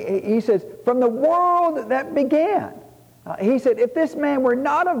 He says, from the world that began. He said, if this man were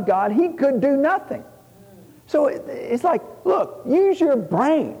not of God, he could do nothing. So it's like, look, use your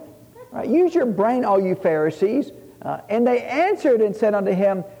brain. Right? Use your brain, all you Pharisees. And they answered and said unto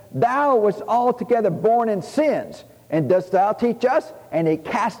him, thou wast altogether born in sins, and dost thou teach us? And he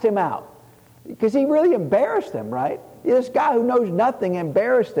cast him out. Because he really embarrassed them, right? This guy who knows nothing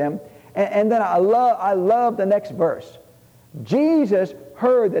embarrassed them. And then I love the next verse. Jesus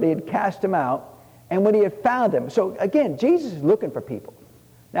heard that he had cast him out, and when he had found him. So again, Jesus is looking for people.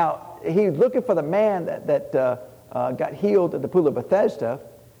 Now, he's looking for the man that got healed at the pool of Bethesda,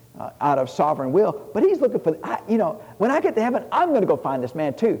 out of sovereign will, but he's looking for, when I get to heaven, I'm going to go find this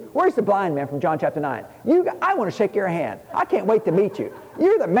man too. Where's the blind man from John chapter 9? I want to shake your hand. I can't wait to meet you.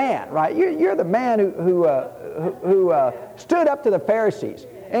 You're the man, right? You're the man who stood up to the Pharisees.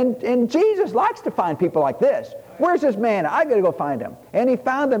 And Jesus likes to find people like this. Where's this man? I got to go find him. And he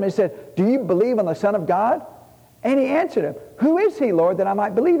found him and said, do you believe on the Son of God? And he answered him, "Who is he, Lord, that I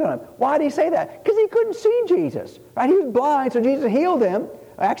might believe in him?" Why did he say that? Because he couldn't see Jesus. Right? He was blind, so Jesus healed him.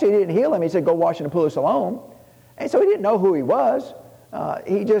 Actually, he didn't heal him. He said, "Go wash in the pool of Siloam." And so he didn't know who he was.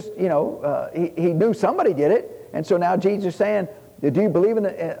 He just, he knew somebody did it. And so now Jesus is saying, "Do you believe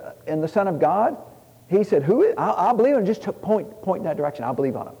in the Son of God?" He said, "Who is? I'll believe him." Just point in that direction. I'll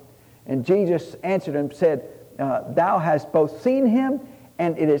believe on him. And Jesus answered him, said, "Thou hast both seen him,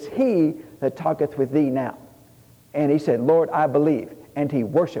 and it is he that talketh with thee now." And he said, "Lord, I believe." And he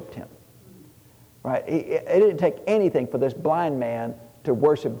worshiped him. Right? It didn't take anything for this blind man to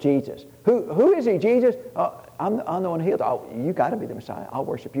worship Jesus. Who is he, Jesus? I'm the one who healed. Oh, you got to be the Messiah. I'll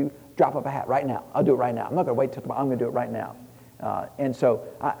worship you. Drop of a hat right now. I'll do it right now. I'm not going to wait till tomorrow. I'm going to do it right now. And so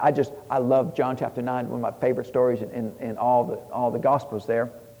I love John chapter 9, one of my favorite stories in all the Gospels there.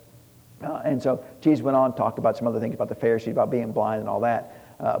 And so Jesus went on to talk about some other things about the Pharisees, about being blind and all that.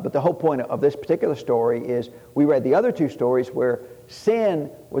 But the whole point of this particular story is we read the other two stories where sin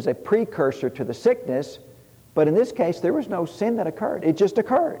was a precursor to the sickness, but in this case there was no sin that occurred. It just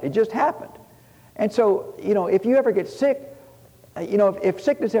occurred. It just happened. And so, if you ever get sick, if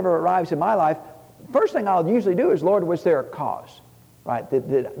sickness ever arrives in my life, first thing I'll usually do is, Lord, was there a cause? Right?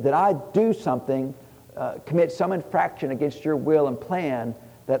 Did I do something, commit some infraction against your will and plan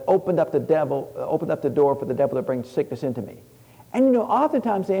that opened up the door for the devil to bring sickness into me? And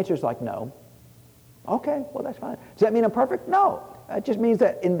oftentimes the answer is like, no. Okay, well, that's fine. Does that mean I'm perfect? No. It just means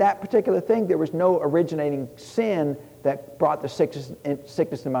that in that particular thing there was no originating sin that brought the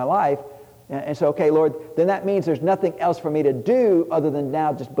sickness in my life. And so, okay, Lord, then that means there's nothing else for me to do other than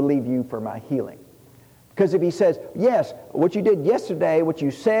now just believe you for my healing. Because if he says, yes, what you did yesterday, what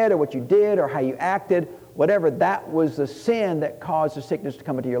you said or what you did or how you acted, whatever, that was the sin that caused the sickness to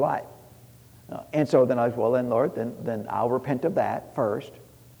come into your life. And so then I was, well, then, Lord, then I'll repent of that first,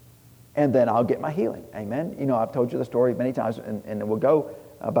 and then I'll get my healing. Amen? I've told you the story many times, and we'll go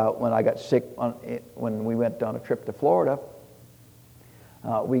about when I got sick when we went on a trip to Florida.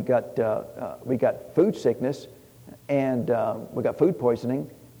 We got food sickness, and we got food poisoning,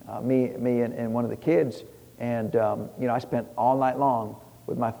 me and one of the kids, and I spent all night long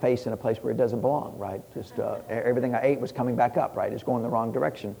with my face in a place where it doesn't belong, right? Just everything I ate was coming back up, right? It's going the wrong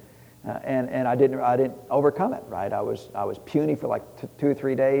direction. And I didn't overcome it, right? I was puny for like 2 or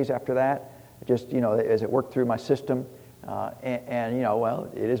 3 days after that, just as it worked through my system, and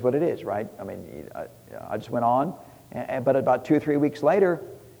well, it is what it is, right? I mean, I just went on, but about 2 or 3 weeks later,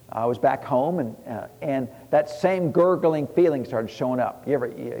 I was back home, and that same gurgling feeling started showing up.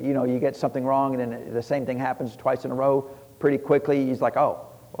 You get something wrong, and then the same thing happens twice in a row pretty quickly. He's like, oh,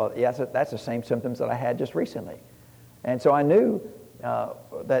 well, yes, that's the same symptoms that I had just recently, and so I knew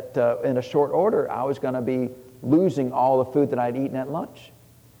that in a short order I was going to be losing all the food that I'd eaten at lunch.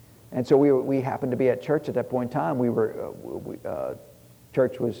 And so we happened to be at church at that point in time.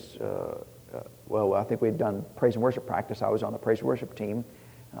 Church was, I think we'd done praise and worship practice. I was on the praise and worship team.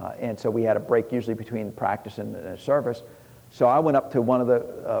 And so we had a break usually between practice and service. So I went up to one of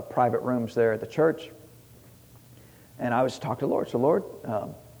the private rooms there at the church, and I was talking to the Lord. So Lord,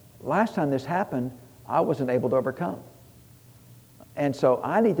 last time this happened, I wasn't able to overcome. And so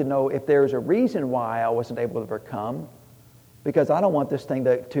I need to know if there's a reason why I wasn't able to overcome, because I don't want this thing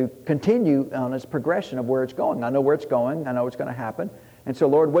to continue on its progression of where it's going. I know where it's going. I know what's going to happen. And so,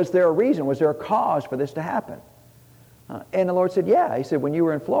 Lord, was there a reason? Was there a cause for this to happen? And the Lord said, yeah. He said, when you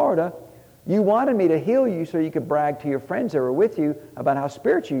were in Florida, you wanted me to heal you so you could brag to your friends that were with you about how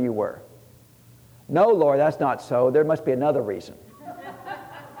spiritual you were. No, Lord, that's not so. There must be another reason.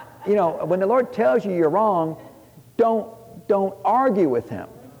 When the Lord tells you you're wrong, don't argue with him,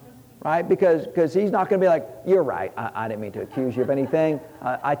 right? Because he's not going to be like, you're right, I didn't mean to accuse you of anything,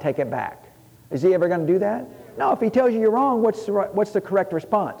 I take it back. Is he ever going to do that? No, if he tells you you're wrong, what's the correct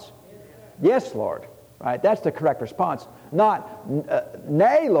response? Yes, Lord, right? That's the correct response. Not,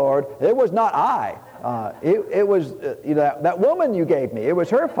 nay, Lord, it was not I. It was that woman you gave me. It was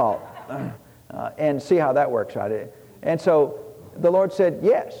her fault. And see how that works, right? And so the Lord said,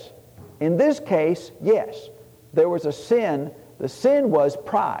 yes. In this case, yes. There was a sin. The sin was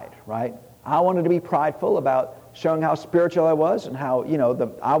pride, right? I wanted to be prideful about showing how spiritual I was and how,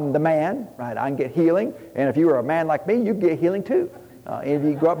 I'm the man, right? I can get healing. And if you were a man like me, you get healing too. And if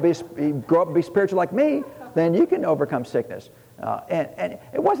you grow up to be spiritual like me, then you can overcome sickness. And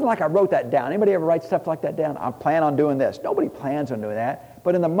it wasn't like I wrote that down. Anybody ever write stuff like that down? I plan on doing this. Nobody plans on doing that.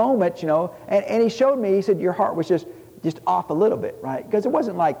 But in the moment, and he showed me, he said, your heart was just off a little bit, right? Because it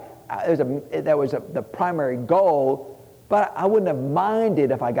wasn't like that was the primary goal, but I wouldn't have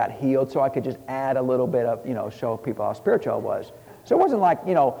minded if I got healed, so I could just add a little bit of, show people how spiritual I was. So it wasn't like,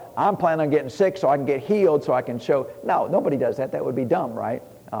 I'm planning on getting sick so I can get healed so I can show. No, nobody does that. That would be dumb, right?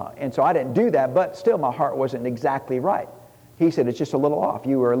 And so I didn't do that, but still my heart wasn't exactly right. He said, it's just a little off.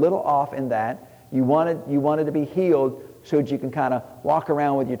 You were a little off in that. You wanted to be healed so that you can kind of walk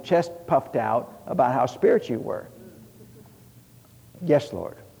around with your chest puffed out about how spiritual you were. Yes,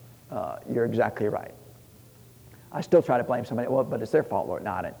 Lord, you're exactly right. I still try to blame somebody. Well, but it's their fault, Lord.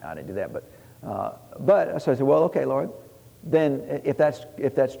 No, I didn't do that. But so I said, well, okay, Lord. Then if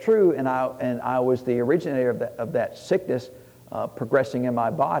that's true, and I was the originator of that sickness progressing in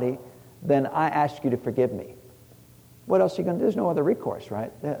my body, then I ask you to forgive me. What else are you going to do? There's no other recourse,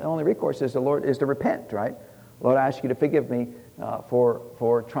 right? The only recourse is to repent, right? Lord, I ask you to forgive me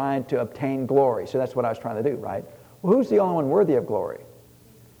for trying to obtain glory. So that's what I was trying to do, right? Well, who's the only one worthy of glory?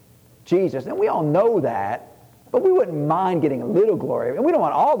 Jesus. And we all know that, but we wouldn't mind getting a little glory. And we don't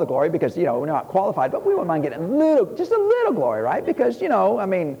want all the glory because, we're not qualified, but we wouldn't mind getting just a little glory, right? Because,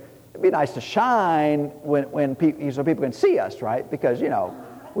 it'd be nice to shine when people, so people can see us, right? Because,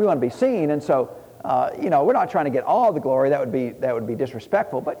 we want to be seen. And so, we're not trying to get all the glory. That would be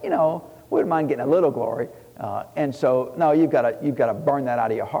disrespectful. But, we wouldn't mind getting a little glory. And so, no, you've got to burn that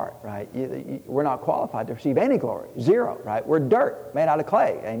out of your heart, right? We're not qualified to receive any glory. Zero, right? We're dirt made out of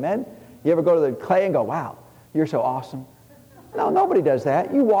clay. Amen? You ever go to the clay and go, wow, you're so awesome? No, nobody does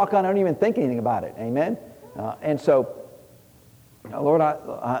that. You walk on and don't even think anything about it. Amen? And so, Lord,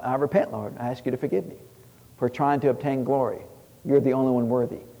 I repent, Lord. I ask you to forgive me for trying to obtain glory. You're the only one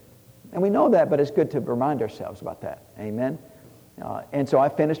worthy. And we know that, but it's good to remind ourselves about that. Amen? And so I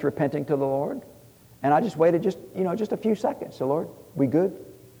finished repenting to the Lord. And I just waited just a few seconds. So, Lord, we good?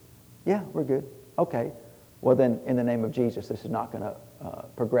 Yeah, we're good. Okay. Well, then, in the name of Jesus, this is not going to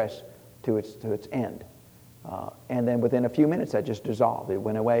progress to its end. And then within a few minutes, that just dissolved. It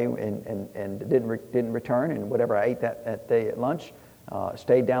went away and didn't return. And whatever I ate that day at lunch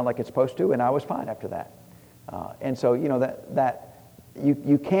stayed down like it's supposed to, and I was fine after that. And so, that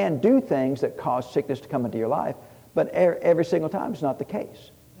you can do things that cause sickness to come into your life, but every single time it's not the case.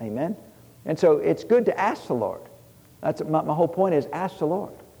 Amen? And so it's good to ask the Lord. That's my whole point is ask the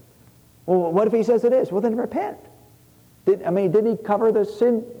Lord. Well, what if he says it is? Well, then repent. Didn't he cover the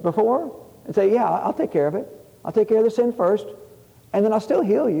sin before? And say, yeah, I'll take care of it. I'll take care of the sin first, and then I'll still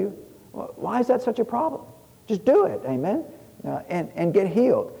heal you. Well, why is that such a problem? Just do it, amen? And get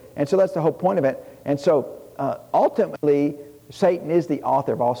healed. And so that's the whole point of it. And so ultimately, Satan is the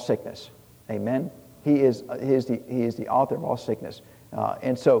author of all sickness. Amen? He is the author of all sickness.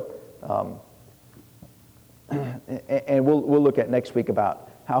 And so, and we'll look at next week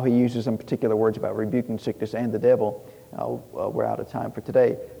about how he uses some particular words about rebuking sickness and the devil. We're out of time for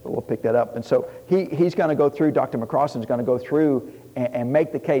today, but we'll pick that up. And so he's going to go through, Dr. McCrossin's going to go through and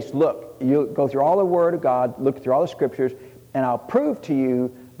make the case, look, you go through all the Word of God, look through all the Scriptures, and I'll prove to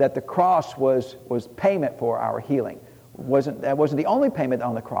you that the cross was payment for our healing. That wasn't the only payment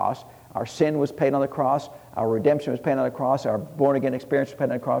on the cross. Our sin was paid on the cross. Our redemption was paid on the cross. Our born-again experience was paid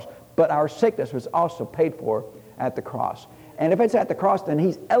on the cross. But our sickness was also paid for at the cross. And if it's at the cross, then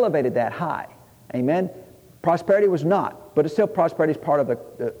he's elevated that high. Amen? Prosperity was not, but it's still prosperity is part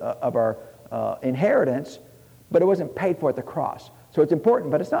of our inheritance, but it wasn't paid for at the cross. So it's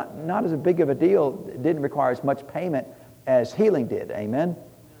important, but it's not as big of a deal. It didn't require as much payment as healing did. Amen?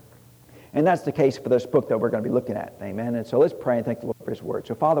 And that's the case for this book that we're going to be looking at. Amen? And so let's pray and thank the Lord for his word.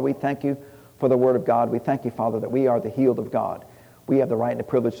 So, Father, we thank you for the word of God. We thank you, Father, that we are the healed of God. We have the right and the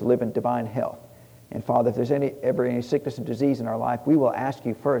privilege to live in divine health. And, Father, if there's ever any sickness and disease in our life, we will ask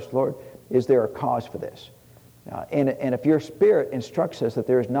you first, Lord, is there a cause for this? And if your Spirit instructs us that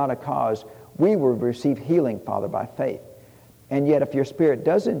there is not a cause, we will receive healing, Father, by faith. And yet if your Spirit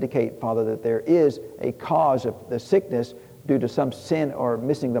does indicate, Father, that there is a cause of the sickness due to some sin or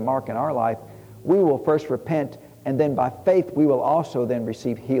missing the mark in our life, we will first repent, and then by faith we will also then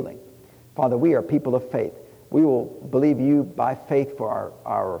receive healing. Father, we are people of faith. We will believe you by faith for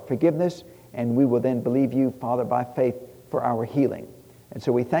our forgiveness, and we will then believe you, Father, by faith for our healing. And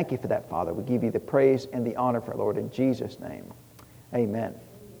so we thank you for that, Father. We give you the praise and the honor for it, Lord, in Jesus' name. Amen.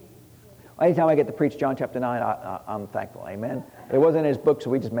 Anytime I get to preach John chapter 9, I'm thankful. Amen. It wasn't in his book,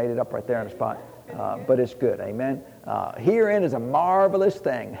 so we just made it up right there on the spot. But it's good. Amen. Herein is a marvelous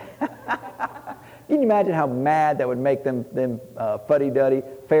thing. Can you imagine how mad that would make them fuddy-duddy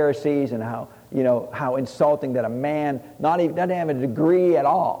Pharisees, and how insulting that a man doesn't have a degree at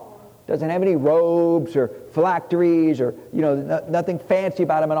all, doesn't have any robes or phylacteries or nothing fancy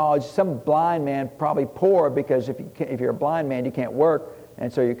about him at all. Just some blind man, probably poor, because if you're a blind man you can't work,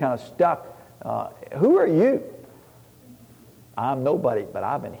 and so you're kind of stuck. Who are you? I'm nobody, but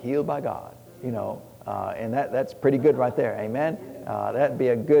I've been healed by God. And that's pretty good right there. Amen. That'd be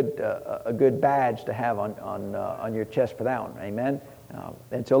a good badge to have on your chest for that one. Amen.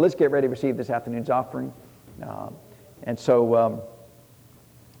 And so let's get ready to receive this afternoon's offering. And so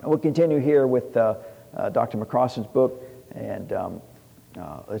we'll continue here with Dr. McCrossan's book. And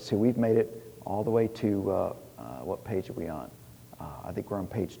let's see, we've made it all the way to what page are we on? I think we're on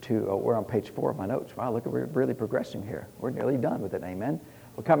page 2. Oh, we're on page 4 of my notes. Wow, look, we're really progressing here. We're nearly done with it. Amen.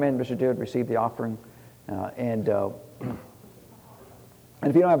 We'll come in, Mr. Jude, receive the offering. And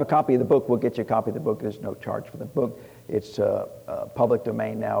if you don't have a copy of the book, we'll get you a copy of the book. There's no charge for the book. It's public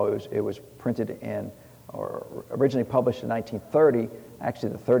domain now. It was printed or originally published in 1930.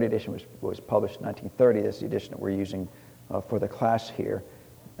 Actually, the third edition was published in 1930. That's the edition that we're using for the class here.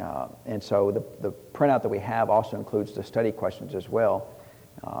 And so the printout that we have also includes the study questions as well.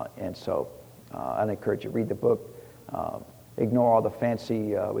 And so I'd encourage you to read the book. Ignore all the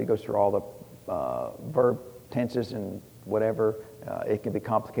fancy, we go through all the verb tenses and whatever. It can be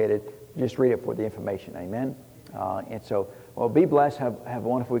complicated. Just read it for the information. Amen. And so, well, be blessed. Have a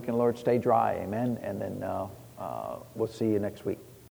wonderful weekend, Lord. Stay dry. Amen. And then we'll see you next week.